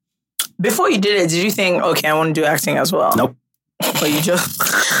 Yep. Before you did it, did you think, okay, I want to do acting as well? Nope. But you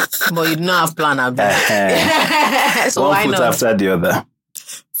did not have plan, Abi. So One why foot not? after the other.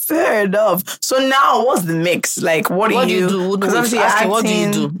 Fair enough. So now, what's the mix? Like, what do you do? Because obviously Ask him, what do you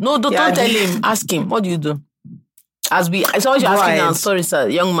acting- do? No, don't tell him. Ask him, what do you do? It's always you're asking Right. now. Sorry, sir,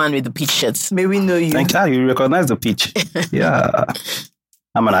 young man with the peach shirt. May we know you? Thank you. You recognize the pitch. Yeah.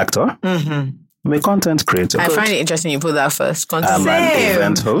 I'm an actor. I'm a content creator. I find it interesting you put that first. I'm Content. an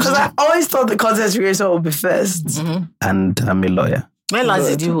event host. Because I always thought the content creator would be first. And I'm a lawyer. When last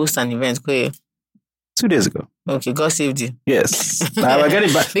did you host an event? Koye? 2 days ago. Okay, God saved you. Yes. I was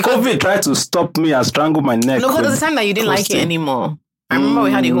getting back. Because- COVID tried to stop me and strangle my neck. No, because with the time that you didn't like it hosting. anymore. I remember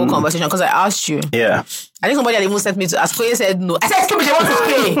we had a whole conversation because I asked you. Yeah. I think somebody had even sent me to ask. Koye said no. I said, excuse me, they want to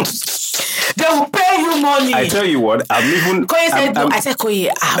pay. They will pay you money. I tell you what, I'm even. Koye said no. I'm- I said, Koye,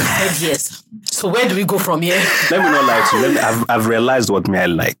 I have said yes. So where do we go from here? Let me not lie to you. I've realized what I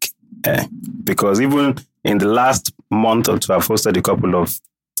like. Because even in the last month or two, I've hosted a couple of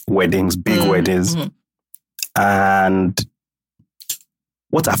weddings, big weddings. And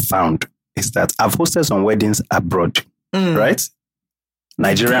what I found is that I've hosted some weddings abroad, right?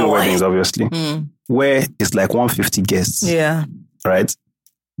 Nigerian weddings, obviously, where it's like 150 guests, Yeah. right?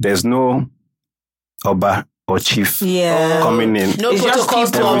 There's no Oba or chief coming in. No It's just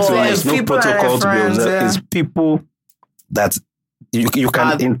protocols to people. Everything. observe. There's no people are protocol to be friends, observed. yeah. It's people that you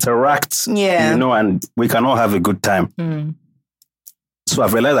can interact, Yeah. and we can all have a good time. So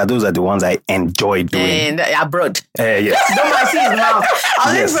I've realized that those are the ones I enjoy doing. And abroad. Yes. Don't mind see his mouth.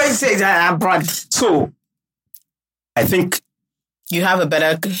 I Yes. was going to say that abroad. So I think You have a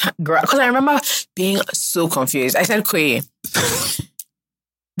better because I remember being so confused. I said, Koye,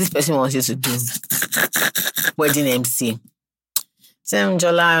 this person wants you to do wedding MC. Sam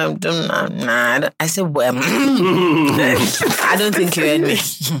Jola, nah. I said, well, I don't think you heard me.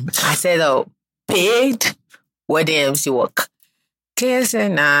 I said, oh, paid wedding MC work. Koye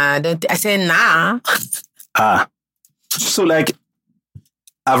said, nah, I don't. I said, nah. So like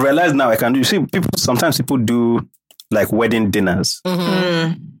I've realized now I can do. You see, sometimes people do like wedding dinners,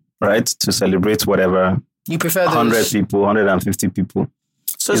 right, to celebrate whatever. You prefer those? 100 people, 150 people.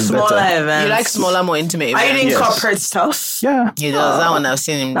 So It's smaller better. events. You like smaller, more intimate Are you events? doing Yes. corporate stuff? Yeah. He does. That one I've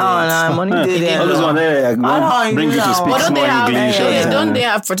seen him do. No, I'm only did it. All those ones there, I don't bring you know. to speak But don't small they have English. don't they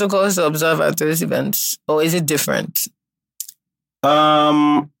have protocols to observe at those events? Or is it different?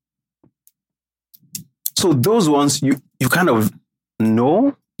 So those ones you kind of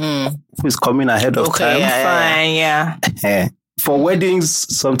know who is coming ahead of Okay, time. yeah. Fine, yeah. Eh. For weddings,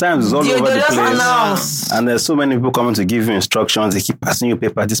 sometimes it's all They over the just place. announce. And there's so many people coming to give you instructions. They keep passing you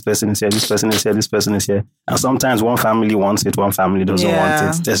paper. This person is here. This person is here. This person is here. And sometimes one family wants it. One family doesn't Yeah.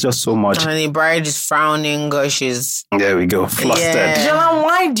 want it. There's just so much. And the bride is frowning because she's There we go. Flustered. Yeah. Jola,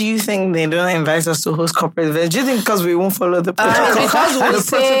 why do you think they don't invite us to host corporate events? Do you think because we won't follow the protocols? because we'll the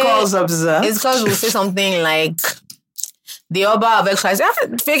say- protocols observed? it's because we'll say something like the Oba of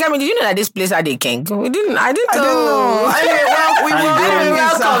XYZ. Fake, I mean, did you know that this place had a king? I didn't I don't know. I mean, well, we And were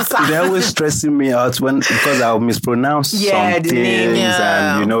welcome, sir. They're always stressing me out because I'll mispronounce Yeah, some the name. things,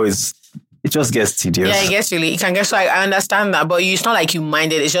 Yeah. and it just gets tedious. Yeah, it can get so I understand that, but it's not like you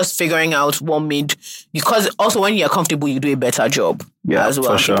minded. It's just figuring out what made because also when you're comfortable, you do a better job. Yeah, as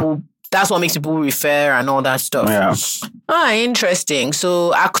well. for sure. That's what makes people refer and all that stuff. Yeah. Interesting.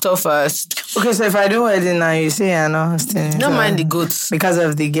 So actor first. Okay, so if I do wedding now, you say I'm not hosting. Don't mind the goods. because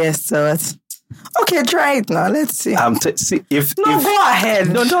of the guests. So what? Okay, try it now. Let's see. See if No, go ahead.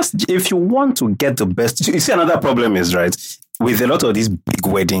 no, just if you want to get the best. You see, another problem is right with a lot of these big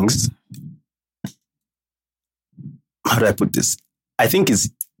weddings. How do I put this? I think it's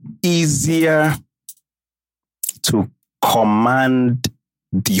easier to command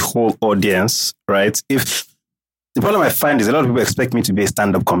the whole audience, right? If the problem I find is a lot of people expect me to be a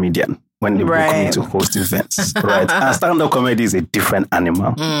stand-up comedian. when they book me Right. to host events, right? And stand-up comedy is a different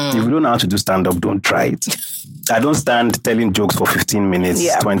animal. If you don't know how to do stand-up, don't try it. I don't stand telling jokes for 15 minutes,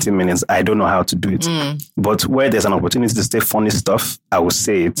 20 minutes. I don't know how to do it. But where there's an opportunity to say funny stuff, I will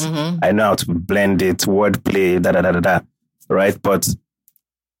say it. I know how to blend it, wordplay, right? But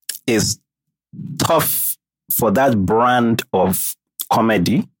it's tough for that brand of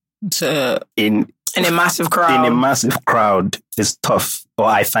comedy in a massive crowd. In a massive crowd, it's tough. Or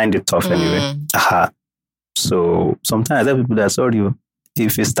I find it tough anyway. So sometimes I tell people that, sorry,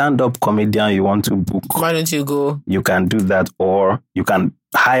 if a stand-up comedian you want to book, why don't you go? You can do that, or you can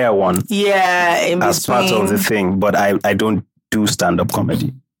hire one. Yeah, as part of the thing. But I don't do stand-up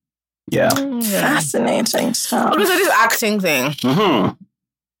comedy. Yeah. Fascinating stuff. Also, this acting thing.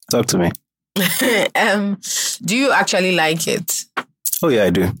 Talk to me. Do you actually like it? Oh yeah,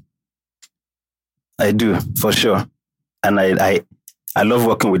 I do for sure. And I love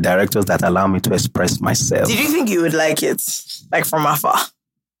working with directors that allow me to express myself. Did you think you would like it, like from afar?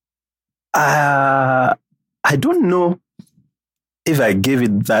 I don't know if I gave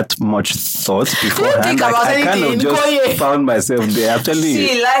it that much thought beforehand. Think about I kind of just found myself there. I'm telling you.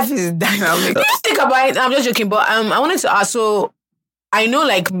 See, life is dynamic. Just think about it. I'm just joking, but I wanted to ask. So I know,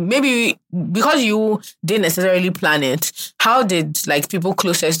 like, maybe because you didn't necessarily plan it, how did, like, people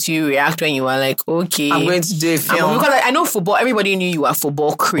closest to you react when you were like, okay, I'm going to do a film? Because I know football, everybody knew you were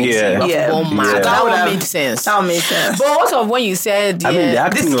football crazy. You were football mad. That would have made sense. That would make sense. But what of when you said, I mean,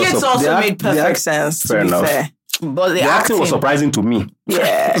 the skits also made perfect sense, fair enough. Fair. But the acting was surprising to me.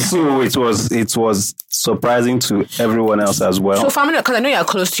 Yeah. So it was surprising to everyone else as well. So family, because I know you're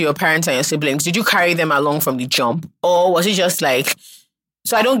close to your parents and your siblings, did you carry them along from the jump? Or was it just like...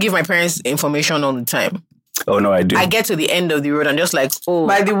 So I don't give my parents information all the time. Oh, no, I do. I get to the end of the road and just like, oh,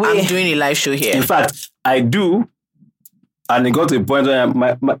 by the way, I'm doing a live show here. In fact, I do. And it got to a point where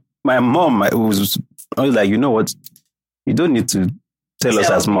my mom was always like, you know what? You don't need to tell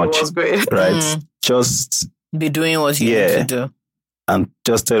us as much. Right? Just... be doing what you need to do. And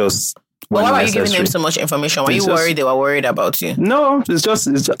just tell us. But why were you giving them so much information? Were you worried they were worried about you? No,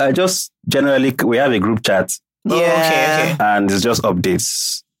 I just generally, we have a group chat. Yeah. Okay. And it's just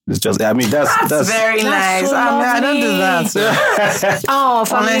updates. It's just, I mean, that's very nice. So I don't do that. Oh,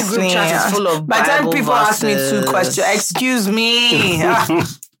 family group chat is full of By the time people verses. ask me 2 questions, excuse me.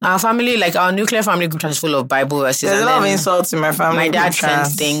 Our family, like our nuclear family group chat is full of Bible verses. There's a lot of insults in my family. My dad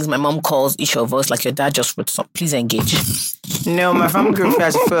sends things. My mom calls each of us like, your dad just wrote something. Please engage. No, my family group chat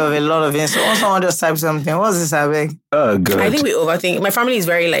is full of a lot of insults. When someone just types something, what's this, I beg? Oh, God. I think we overthink. My family is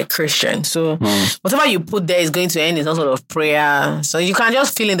very like Christian. So whatever you put there is going to end in some sort of prayer. So you can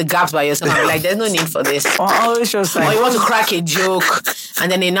just fill in the gaps by yourself and be like, there's no need for this. Or always just like, or you want to crack a joke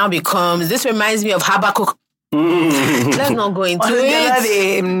and then it now becomes, this reminds me of Habakkuk. Let's not go into the other it.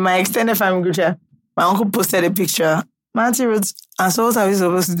 day, in my extended family group chat, my uncle posted a picture. My auntie wrote, and so what are we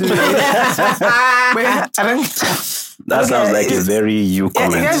supposed to do? I don't... That sounds like a very you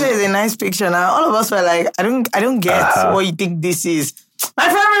comment. Yeah, it's a nice picture. Now all of us were like, I don't get what you think this is. My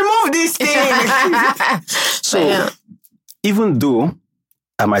friend, remove this thing. So even though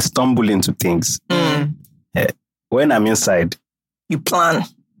I might stumble into things, when I'm inside, you plan.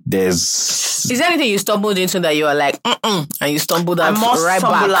 Is there anything you stumbled into that you are like, and you stumbled out right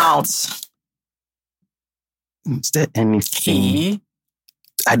back? Out. Is there anything?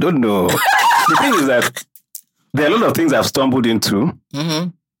 I don't know. The thing is that there are a lot of things I've stumbled into,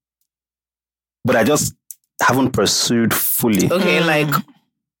 but I just haven't pursued fully. Okay, like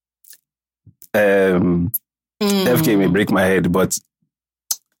FK may break my head, but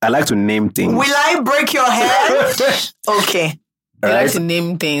I like to name things. Will I break your head? Okay. You like to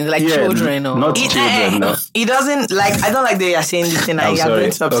name things like children, or not children. No, he doesn't like. I don't like that you're saying this thing. I'm sorry.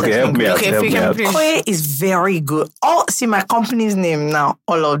 Okay, help me out. Koye is very good. See my company's name now.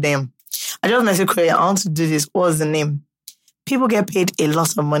 All of them. I just messaged Koye. I want to do this. What's the name? People get paid a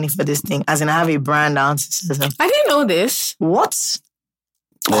lot of money for this thing. As in, I have a brand. I didn't know this. What?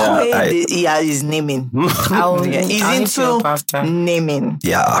 Yeah, he's naming. He's into naming.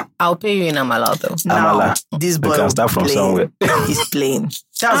 Yeah. I'll pay you in Amala though. Now, this boy can start from somewhere. He's playing.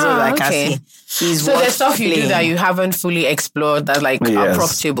 That's what I can see. So there's stuff you do that you haven't fully explored that like are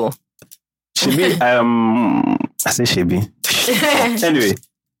profitable. Shebi, I say Shebi. Anyway.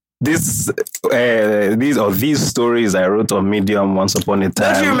 These stories I wrote on Medium once upon a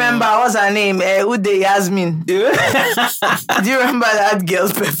time. Don't you remember what's her name? Ude Yasmin. Do you remember that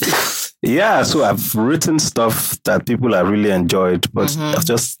girl's perfume? Yeah, so I've written stuff that people have really enjoyed, but I've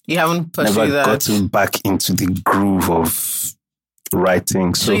just never gotten back into the groove of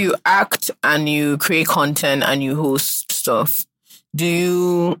writing. So you act and you create content and you host stuff. Do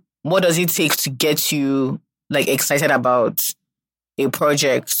you what does it take to get you like excited about a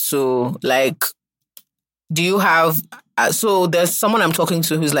project? So like, do you have? So there's someone I'm talking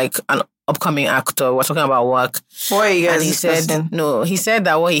to who's like an upcoming actor. We're talking about work. What are you guys And he discussing? said, no, he said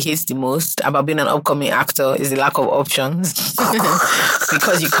that what he hates the most about being an upcoming actor is the lack of options.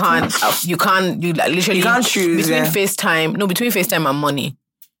 Because you literally You can't choose, between yeah. FaceTime and money.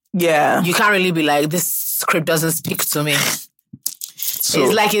 Yeah. You can't really be like, this script doesn't speak to me. So,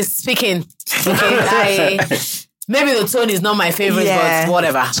 It's like it's speaking. Okay, maybe the tone is not my favorite, Yeah. but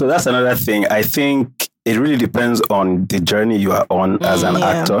whatever. so that's another thing. I think it really depends on the journey you are on as an yeah.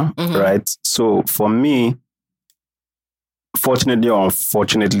 actor, right? So for me, fortunately or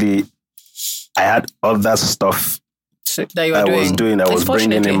unfortunately, I had other stuff That you are I doing. was doing that It's was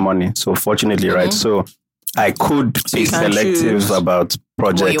bringing in fortunately money. So fortunately, right? So I could be you can selective choose about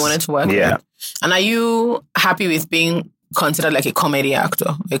projects. what you wanted to work Yeah. with. And are you happy with being considered like a comedy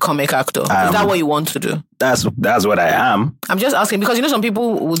actor, a comic actor? Is that what you want to do? That's what I am. I'm just asking because some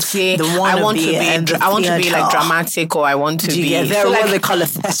people would say The I want to wannabe and be the I want to be like theatre. dramatic, or I want to be They're so, what like, they call a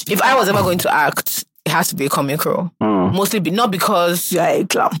thespian. if I was ever going to act, it has to be a comic role. Mostly not because You are a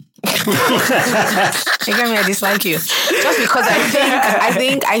clown. you get me, I dislike you. Just because I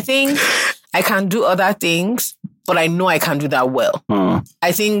think I can do other things, but I know I can do that well.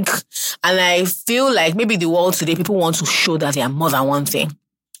 I think, and I feel like maybe the world today, people want to show that they are more than one thing.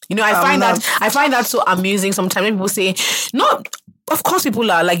 You know, I find that so amusing sometimes when people say, not, of course people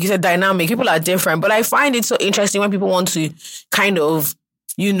are, like you said, dynamic, people are different, but I find it so interesting when people want to kind of,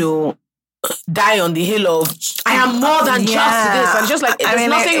 die on the hill of, I am more than just this. And just like, there's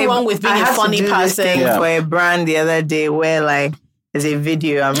nothing wrong with being I a had funny to do this person. thing Yeah. for a brand the other day where like there's a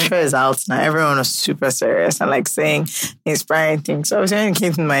video, I'm sure it's out now. Everyone was super serious and like saying inspiring things. So I was saying it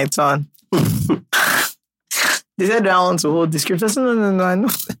came to my turn. They said, do I want to hold the script? I said, no, I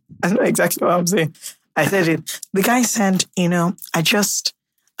know exactly what I'm saying. I said it. The guy said,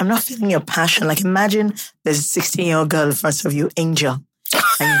 I'm not feeling your passion. Like imagine there's a 16-year-old girl in front of you, Angel.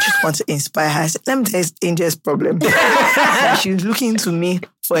 And you just want to inspire her. I said, let me tell you Angel's problem. And she's looking to me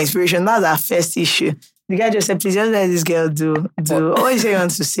for inspiration. That's our first issue. The guy just said, please just let this girl do. What is he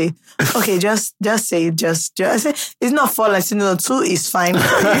want to say? Okay, just say it. Just. I said, it's not fall. I said, no, 2 is fine. And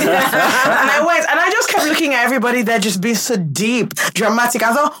I went, and I just kept looking at everybody there just being so deep, dramatic.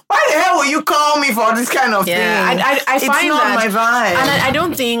 I thought, why the hell will you call me for this kind of thing? I It's find not that my vibe. And I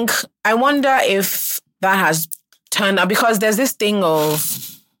don't think, I wonder if that has turned out, because there's this thing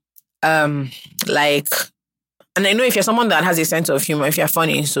of, like, and I know if you're someone that has a sense of humor, if you're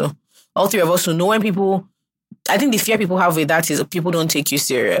funny, so all three of us will know when people, I think the fear people have with that is people don't take you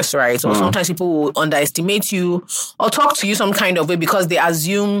serious, right? Or sometimes people will underestimate you or talk to you some kind of way because they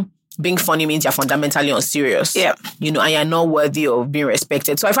assume being funny means you're fundamentally unserious. Yeah. And you're not worthy of being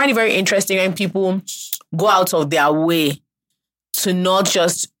respected. So I find it very interesting when people go out of their way to not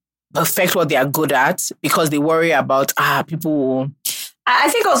just perfect what they are good at because they worry about, people will... I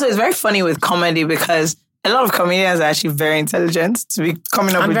think also it's very funny with comedy because a lot of comedians are actually very intelligent to be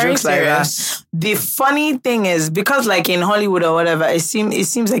coming up with very jokes like serious. that. The funny thing is because like in Hollywood or whatever, it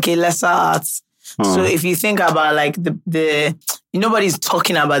seems like a lesser art. So if you think about like the nobody's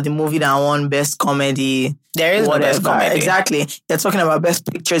talking about the movie that won best comedy. There is no best comedy. Exactly. They're talking about best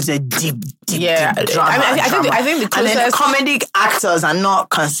pictures, the deep Yeah. drama. I think the and then closest... comedic actors are not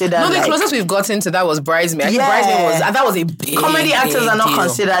considered. No, the like, closest we've gotten to that was Bridesmaid. I think Yeah. Bridesmaid that was a big comedy actors are not deal.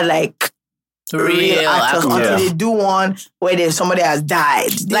 considered like Real actors actors. until Yeah. they do one where somebody has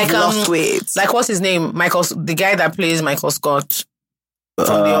died. They've Like, lost weight. Like, what's his name? The guy that plays Michael Scott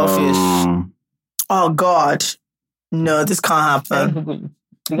from The Office. Oh God, no, this can't happen.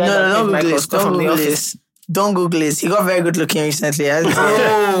 The guy that No, don't plays Google Michael this. Scott Don't from The Google Office. this. Don't Google this. He got very good looking recently.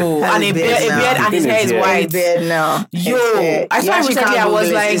 Oh, and a beard, and his hair is Yeah. white. Beard now. Yo, I You saw him actually recently. can't I was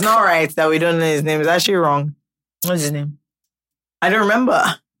Google it. like, it's not right that we don't know his name. It's actually wrong. what's his name? I don't remember.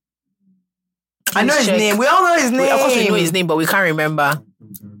 I know his check. name. We all know his name. Of course, we know his name, but we can't remember.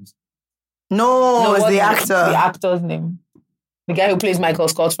 No, it's what's the actor. The actor's name. The guy who plays Michael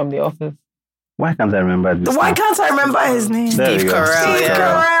Scott from The Office. Why can't I remember this? Why now? can't I remember his name? There Steve we go. Carell, Steve yeah.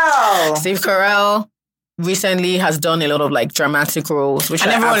 Carell. Steve Carell recently has done a lot of like dramatic roles, which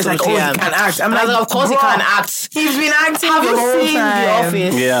And I everyone is like, absolutely oh, am. he can act. I'm And I was like, like, of course he bro, can act. He's been acting Have the you whole seen time. The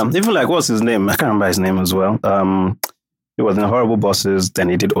Office? Yeah, even like what's his name? I can't remember his name as well. He was in Horrible Bosses. Then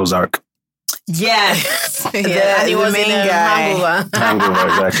he did Ozark. Yes. Yeah, and he was main in guy. Hangover. Hangover,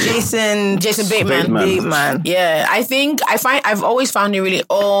 exactly. Jason Bateman. Bateman. Yeah, I've always found it really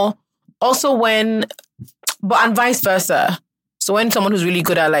also when, but and vice versa. So when someone who's really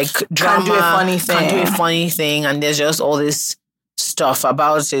good at like drama do a funny can do a thing. funny thing, and there's just all this stuff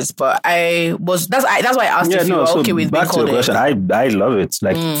about it, but that's why I asked if you were okay with being back to your called question. I love it.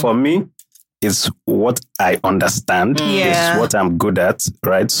 Like for me, it's what I understand. It's what I'm good at,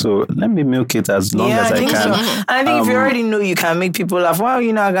 right? So let me milk it as long as I think can. so. And I think if you already know you can make people laugh, well,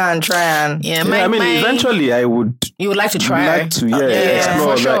 you're not gonna try and eventually I would. You would like to try.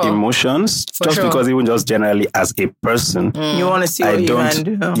 Explore other emotions. Because even just generally as a person, you want to see what you can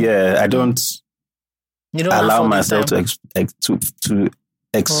do. Yeah, I don't. You don't allow myself to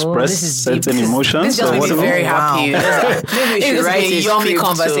express certain emotions. This just makes me very happy. Maybe we should write a yummy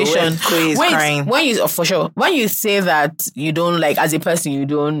conversation. When you say that you don't like as a person, you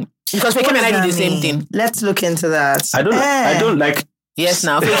don't, because Fekemi and I do the same thing. Let's look into that. I don't like. Yes,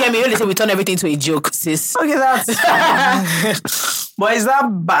 now Fekemi, you only say we turn everything to a joke, sis. Okay, that's. But is that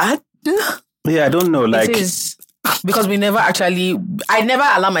bad? Yeah, I don't know. Like, it is. Because I never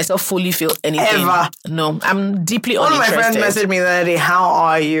allow myself fully feel anything. Ever. No, I'm deeply One uninterested. of my friends messaged me the other day, how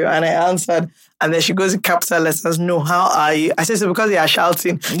are you? And I answered, and then she goes in capital letters, no, how are you? I said, so because you are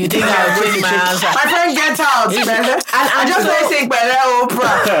shouting. You think I'm going to my answer? My friend, get out, man. I just want to say,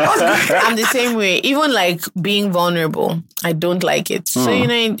 Oprah. I'm the same way. Even like being vulnerable, I don't like it. So,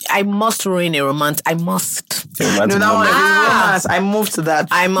 I must ruin a romance. I must. No, that one is romance. I moved to that.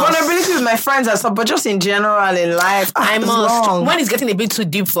 I must. Vulnerability with my friends and stuff, but just in general in life, I must. When it's getting a bit too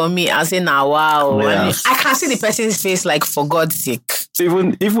deep for me, I'll say, wow. Yeah. I can see the person's face like, for God's sake.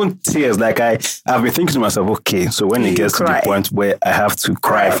 Even tears, like I've been thinking to myself, okay, so when it gets to the point where I have to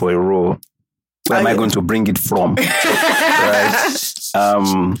cry for a role, where am I going to bring it from? Right?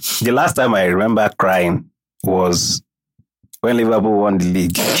 The last time I remember crying was when Liverpool won the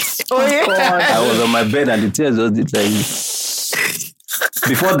league. Oh yeah. I was on my bed and the tears just did like.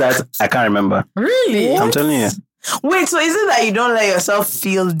 Before that, I can't remember. Really? What? I'm telling you. Wait, so is it that you don't let yourself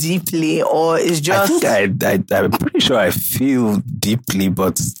feel deeply, or is just? I think I'm pretty sure I feel deeply,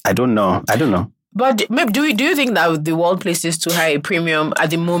 but I don't know. But maybe do you think that the world places too high a premium at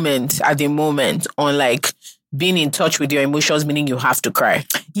the moment on like being in touch with your emotions, meaning you have to cry?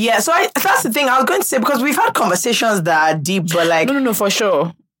 Yeah, so that's the thing I was going to say, because we've had conversations that are deep, but like no, for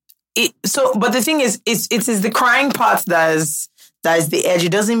sure. But the thing is, it is the crying part that is the edge.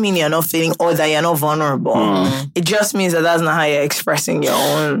 It doesn't mean you're not feeling or that you're not vulnerable. It just means that that's not how you're expressing your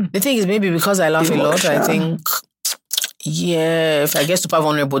own. The thing is, maybe because I laugh a lot, I think, if I get super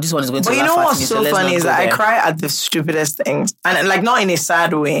vulnerable, this one is going to laugh at me. But you know what's so funny is that I cry at the stupidest things. And like not in a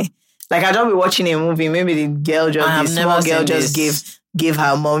sad way. Like I don't be watching a movie, maybe the small girl just give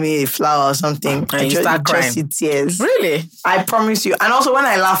her mommy a flower or something. And you start crying. Just see tears. Really? I promise you. And also when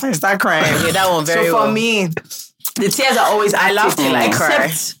I laugh, I start crying. Yeah, that one very well. So for me, the tears are always I laugh till I cry.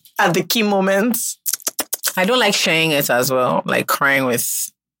 Except at the key moments. I don't like sharing it as well, like crying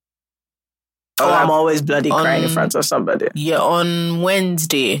with. I'm always bloody crying in front of somebody. Yeah, on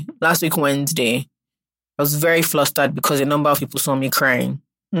last week Wednesday, I was very flustered because a number of people saw me crying.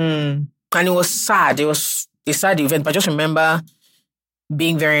 And it was sad. It was a sad event, but I just remember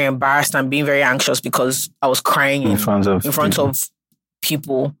being very embarrassed and being very anxious because I was crying in front of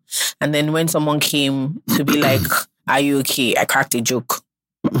people. And then when someone came to be like, are you okay? I cracked a joke.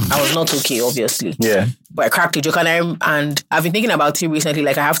 I was not okay, obviously. Yeah. But I cracked a joke, and I've been thinking about it recently.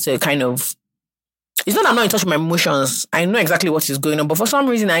 Like I have to kind of. It's not that I'm not in touch with my emotions. I know exactly what is going on, but for some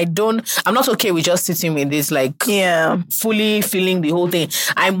reason I'm not okay with just sitting with this, like, fully feeling the whole thing.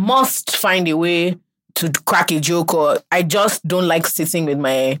 I must find a way to crack a joke, or I just don't like sitting with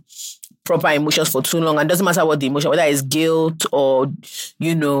my proper emotions for too long. And it doesn't matter what the emotion, whether it's guilt or,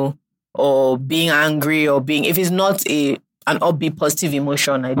 or being angry or if it's not an upbeat positive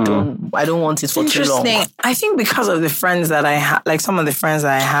emotion, I don't want it for too long. Interesting. I think because of the friends that I have, like some of the friends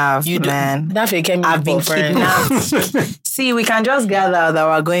I have, I've been kidnapped. See, we can just gather that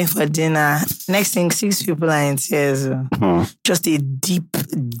we're going for dinner. Next thing, 6 people are in tears. Just a deep.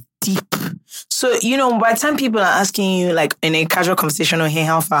 So, by the time people are asking you, like in a casual conversation, hey,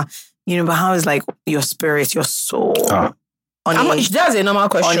 how far? But how is like your spirit, your soul? That's a normal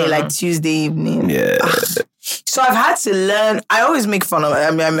question. On a Tuesday evening. Yeah. So I've had to learn. I always make fun of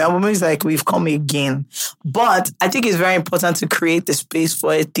it. I'm always like, we've come again. But I think it's very important to create the space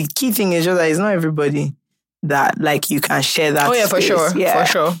for it. The key thing is just that it's not everybody that like you can share that. Oh yeah, space. For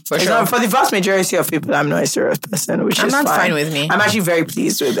sure. For the vast majority of people, I'm not a serious person, which is fine with me. I'm actually very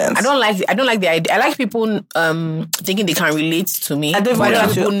pleased with them. I don't like the idea. I like people thinking they can relate to me. I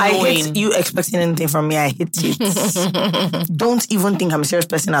hate you expecting anything from me. I hate it. Don't even think I'm a serious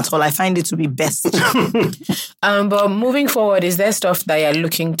person at all. I find it to be best. But moving forward, is there stuff that you're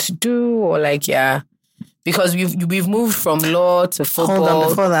looking to do, or like Because we've moved from law to football. Hold on,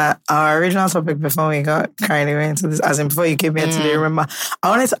 before that, our original topic before we got carried away into this, as in before you came here today, remember, I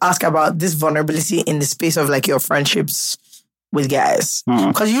wanted to ask about this vulnerability in the space of like your friendships with guys.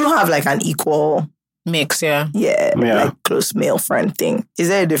 Because you don't have like an equal mix, yeah. Like close male friend thing. Is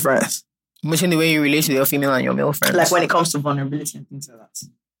there a difference? Between the way you relate to your female and your male friends? Like when it comes to vulnerability and things like that.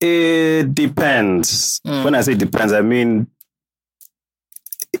 It depends. When I say depends, I mean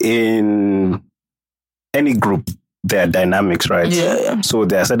in any group, there are dynamics, right? Yeah. So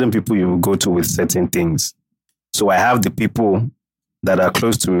there are certain people you will go to with certain things. So I have the people that are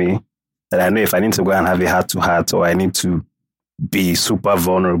close to me that I know if I need to go and have a heart-to-heart or I need to be super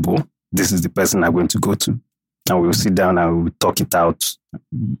vulnerable, this is the person I'm going to go to. And we'll sit down and we'll talk it out,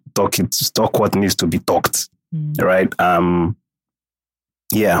 talk what needs to be talked, right?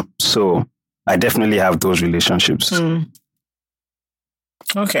 Yeah, so I definitely have those relationships.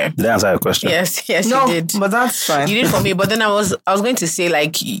 Okay. Did I answer your question? Yes, No, you did. but that's fine. You did for me, but then I was going to say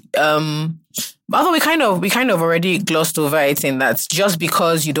like, although we kind of already glossed over it in that just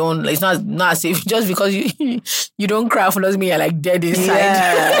because you don't, it's not as if just because you don't cry often doesn't mean you're like dead inside.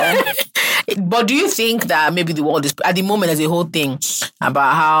 Yeah. But do you think that maybe the world is at the moment there's a whole thing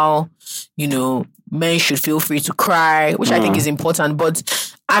about how men should feel free to cry, which I think is important, but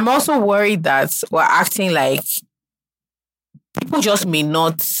I'm also worried that we're acting like people just may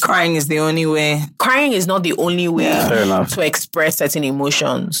not. Crying is the only way. Crying is not the only way Fair enough. to express certain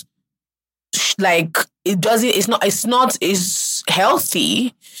emotions. Like it's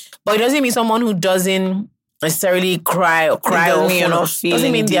healthy, but it doesn't mean someone who doesn't necessarily cry doesn't mean you're not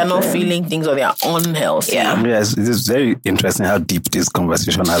doesn't mean they're not feeling things or they're unhealthy. Yeah. Yes, it is very interesting how deep this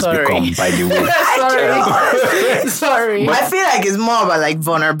conversation has become, by the way. Sorry. I feel like it's more about like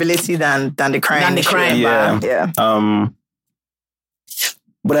vulnerability than the crying. Than the crying. Yeah.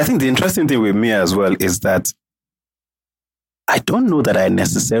 But I think the interesting thing with me as well is that I don't know that I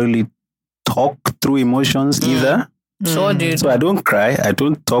necessarily talk through emotions either. So, dude. So I don't cry. I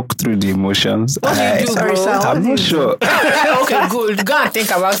don't talk through the emotions. What do you do, bro? I'm not sure. Okay, good. Go and think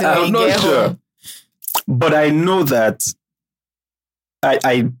about it when I'm you not get sure. home. But I know that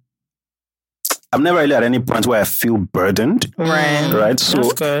I'm never really at any point where I feel burdened. Right. So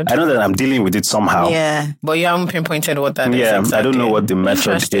That's good. I know that I'm dealing with it somehow. Yeah. But you haven't pinpointed what that is. Yeah. Exactly. I don't know what the method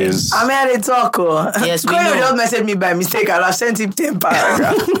Interesting. is. I mean, I did talk. Yes, we Koyo know. just messaged me by mistake. I'll have sent him 10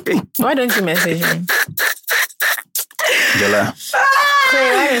 paragraphs. Why don't you message me? Jella,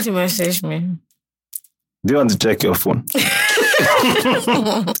 Koyo, why don't you message me? do you want to check your phone?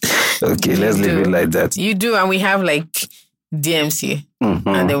 Okay, let's leave it like that. You do, and we have like DMC,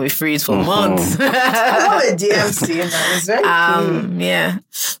 and then we free it for months. I love a DMC. Man. It's very cool. Yeah.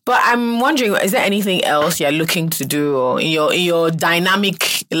 But I'm wondering, is there anything else you're looking to do or in your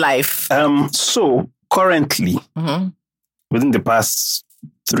dynamic life? So currently, within the past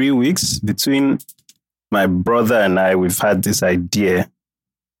 3 weeks, between my brother and I, we've had this idea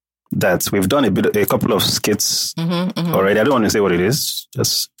that we've done a couple of skits already. I don't want to say what it is.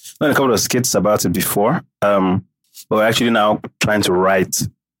 Just done a couple of skits about it before. But we're actually now trying to write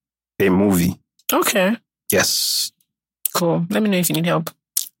a movie. Okay. Yes. Cool. Let me know if you need help.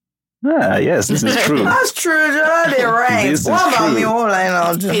 Yes, this is true. That's true, John. They're right. This is What about true. me? Whole line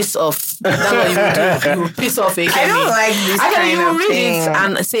out. Piss off. That's what you do. You piss off. I don't like this Actually, kind you of read thing. it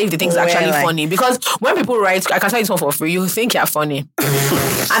and say if the thing's actually Like- funny. Because when people write, I can tell you this one for free, you think you're funny.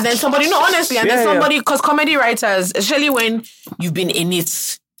 And then somebody, no, honestly, and then somebody, because comedy writers, especially when you've been in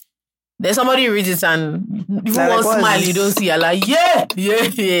it, then somebody reads it and even Like, one what is smile, this? you don't see, you're like,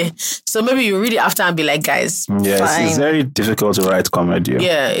 yeah. So maybe you read it after and be like, guys, Yes, it's Fine. very difficult to write comedy.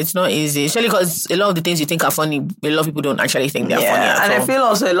 yeah, it's not easy. Especially because a lot of the things you think are funny, a lot of people don't actually think they're funny Yeah, at and all. I feel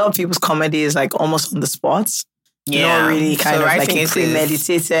also a lot of people's comedy is like almost on the spot. Not really kind So of like writing a it is-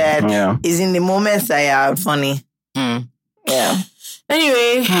 premeditated. Yeah. Is in the moments that are funny. Mm. Yeah.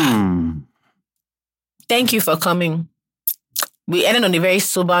 Anyway, Hmm. thank you for coming. We ended on a very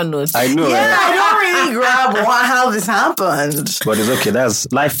sober note. I know. Yeah, right? I don't really grab how this happened. But it's okay. That's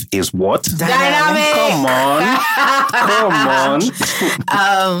life is what? Dynamic. Come on. Come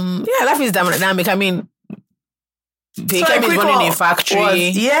on. Yeah, life is dynamic. I mean, K10 is running a factory.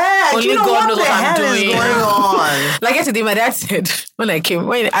 Yeah, Only you know God what knows the what I'm hell is doing. going on. Like yesterday, my dad said, when I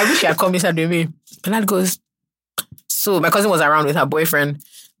wish you had come inside with me. My dad goes, so my cousin was around with her boyfriend,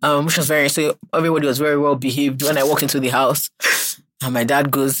 which was so everybody was very well behaved when I walked into the house. And my dad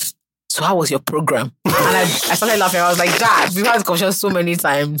goes, so how was your program? And I started laughing. I was like, Dad, we've had this conversation so many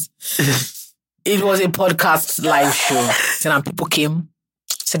times. It was a podcast live show. And people came,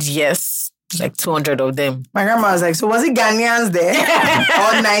 said yes. like 200 of them. My grandma was like, so was it Ghanaians there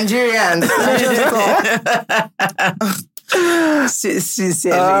or Nigerians?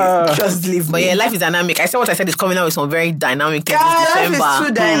 Sincerely, just leave me. But yeah, life is dynamic. I said what I said is coming out with some very dynamic things God, this December. life is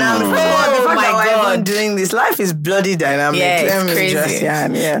too dynamic. Oh the fact my that we're God. even doing this, life is bloody dynamic. Yeah, Let it's me crazy. just-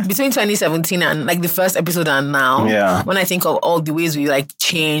 yeah. Between 2017 and like the first episode and now, when I think of all the ways we like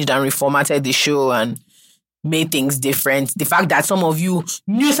changed and reformatted the show and made things different, the fact that some of you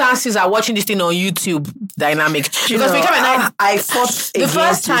nuisances are watching this thing on YouTube, dynamic. Because Victor and I fought the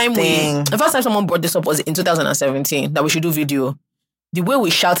first time thing. the first time someone brought this up was in 2017 that we should do video. The way we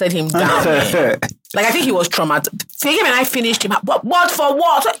shouted him down, like I think he was traumatized. Figim and I finished him. What for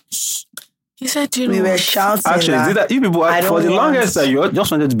what? He said, you know, We were shouting. Actually, that. you people, I for don't the want- longest time, you just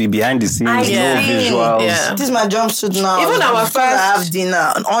wanted to be behind the scenes, no visuals. Yeah. This is my jumpsuit now. Even our Before I have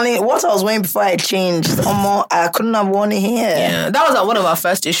dinner. Only what I was wearing before I changed. I couldn't have worn it here. Yeah, that was one of our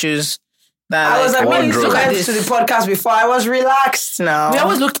first issues. That I was like, when you look at went this. to the podcast before, I was relaxed now. We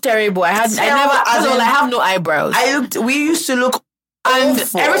always looked terrible. I Terrible, never. as First of all, in- I have no eyebrows. We used to look and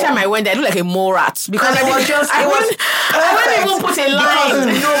awful. every time I went there, I looked like a mole rat because And it was just- it was I wouldn't even put a line.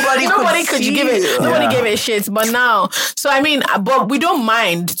 Because nobody could see give you. it. Nobody gave a shit. But now, so I mean, but we don't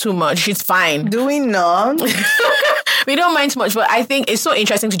mind too much. It's fine. Do we not? We don't mind too much. But I think it's so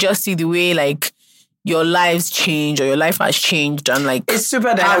interesting to just see the way like your lives change or your life has changed and like It's super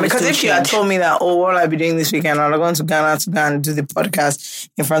how dynamic. it's Because if still you had changed. told me that, what will I be doing this weekend? I'm going to Ghana to go and do the podcast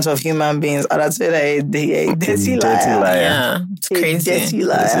in front of human beings. I'd have said a dirty liar. Yeah, it's A crazy. dirty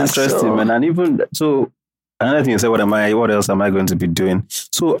liar. It's interesting, So- man. And even so, another thing you said, what else am I going to be doing?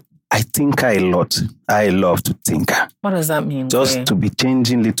 So I think a lot. I love to think. What does that mean? Just Koye? to be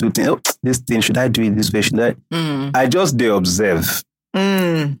changing little things. Oh, this thing, should I do it this way? Should I? I just observe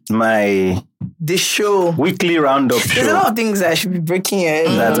my The show. weekly roundup There's a lot show of things that I should be breaking your head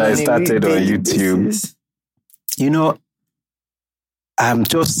that on I a started on daily YouTube. basis. You know, I'm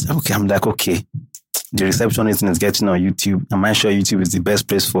like, okay, the reception is getting on YouTube. Am I sure YouTube is the best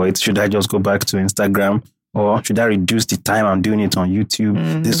place for it? Should I just go back to Instagram? Or should I reduce the time I'm doing it on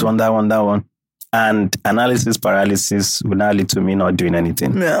YouTube? This one, that one. And analysis paralysis will now lead to me not doing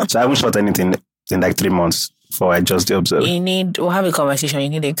anything. Yeah. So I haven't shot anything in like 3 months before I just observe. We'll have a conversation. You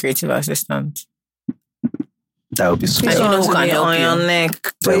need a creative assistant. That would be I super. don't know who to can be help on you. your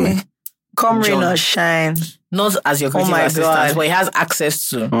neck. Tell me. Come rain John. or shine. Not as your creative my assistant, God. but he has access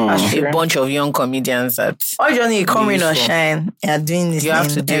to That's a true. bunch of young comedians that All you need, come rain or Useful. shine. You're doing this you have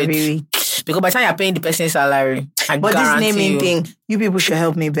to thing do every it. week. Because by the time you're paying the person's salary, I But this guarantee naming you thing, you people should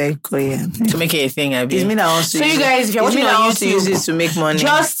help me beg Korea. to make it a thing. I It's mean, me that wants to So use you guys, if you're it's me watching that on wants to use YouTube, this to make money.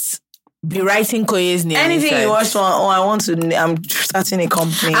 just be writing Koye's name. Anything inside. you want to, I want to, I'm starting a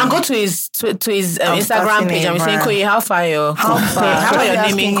company. And go to his I'm Instagram starting page a and be saying, brand. Koye, how far your How far? How far your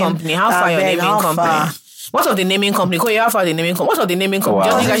Just naming asking him, company? How far your beg, naming how company? far? What of the naming company? Koye, how far the naming company? What of the naming company?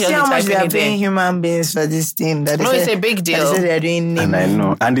 Wow. Just you guys You just see how much type they are anything. paying human beings for this thing? That they No, it's say- a big that deal. They say they're doing And I naming.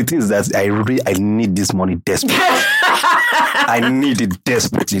 know. And the thing is that I need this money desperately. I need it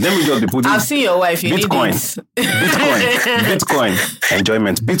desperately. Let me just be putting I've seen your wife. You Bitcoin. need Bitcoin.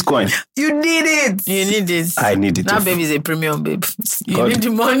 Enjoyment. Bitcoin. You need it. it. You need it. I need it. That baby is a premium babe. You God. need the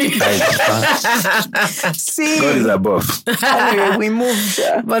money. See, God is above. anyway, we moved.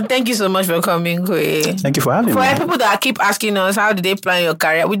 But thank you so much for coming, Koye. Thank you for having For me. people that keep asking us, how did they plan your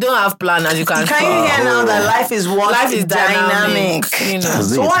career? We don't have plan, as you can see. Can you hear now that life is what Life is dynamic. You know.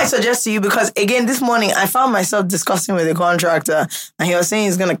 That's So it. what I suggest to you, because again, this morning I found myself discussing with a contractor and he was saying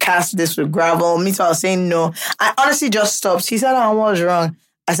he's going to cast this with gravel. Me too, I was saying no. I honestly just stopped. He said, oh, what's wrong?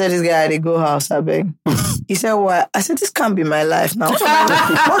 I said, this guy, they go house, I beg. He said, what? I said, this can't be my life now.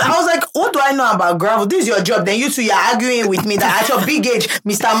 I was like, what do I know about gravel? This is your job. Then you two, you're arguing with me that at your big age,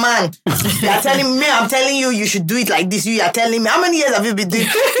 Mr. Man, you're telling me, I'm telling you, you should do it like this. You are telling me, how many years have you been doing?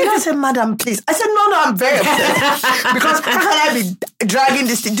 And I said, madam, please. I said, no, I'm very upset. Because how can I be dragging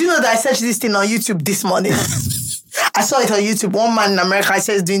this thing? Do you know that I searched this thing on YouTube this morning? I saw it on YouTube. One man in America, I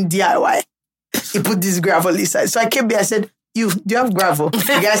said, he's doing DIY. He put this gravel inside. So I came here, I said, do you have gravel?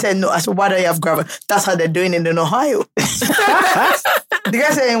 The guy said, no. I said, why don't you have gravel? That's how they're doing it in Ohio. The guy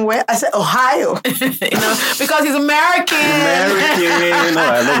said, in where? I said, Ohio. Because he's American. American. No,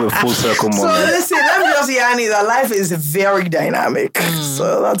 I love a full circle So moment. listen, let me just yarn that life is very dynamic.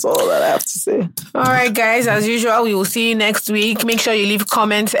 So that's all that I have to say. All right, guys. As usual, we will see you next week. Make sure you leave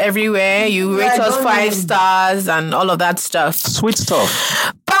comments everywhere. You rate us don't 5 leave. stars and all of that stuff. Sweet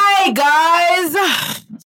stuff. Bye, guys.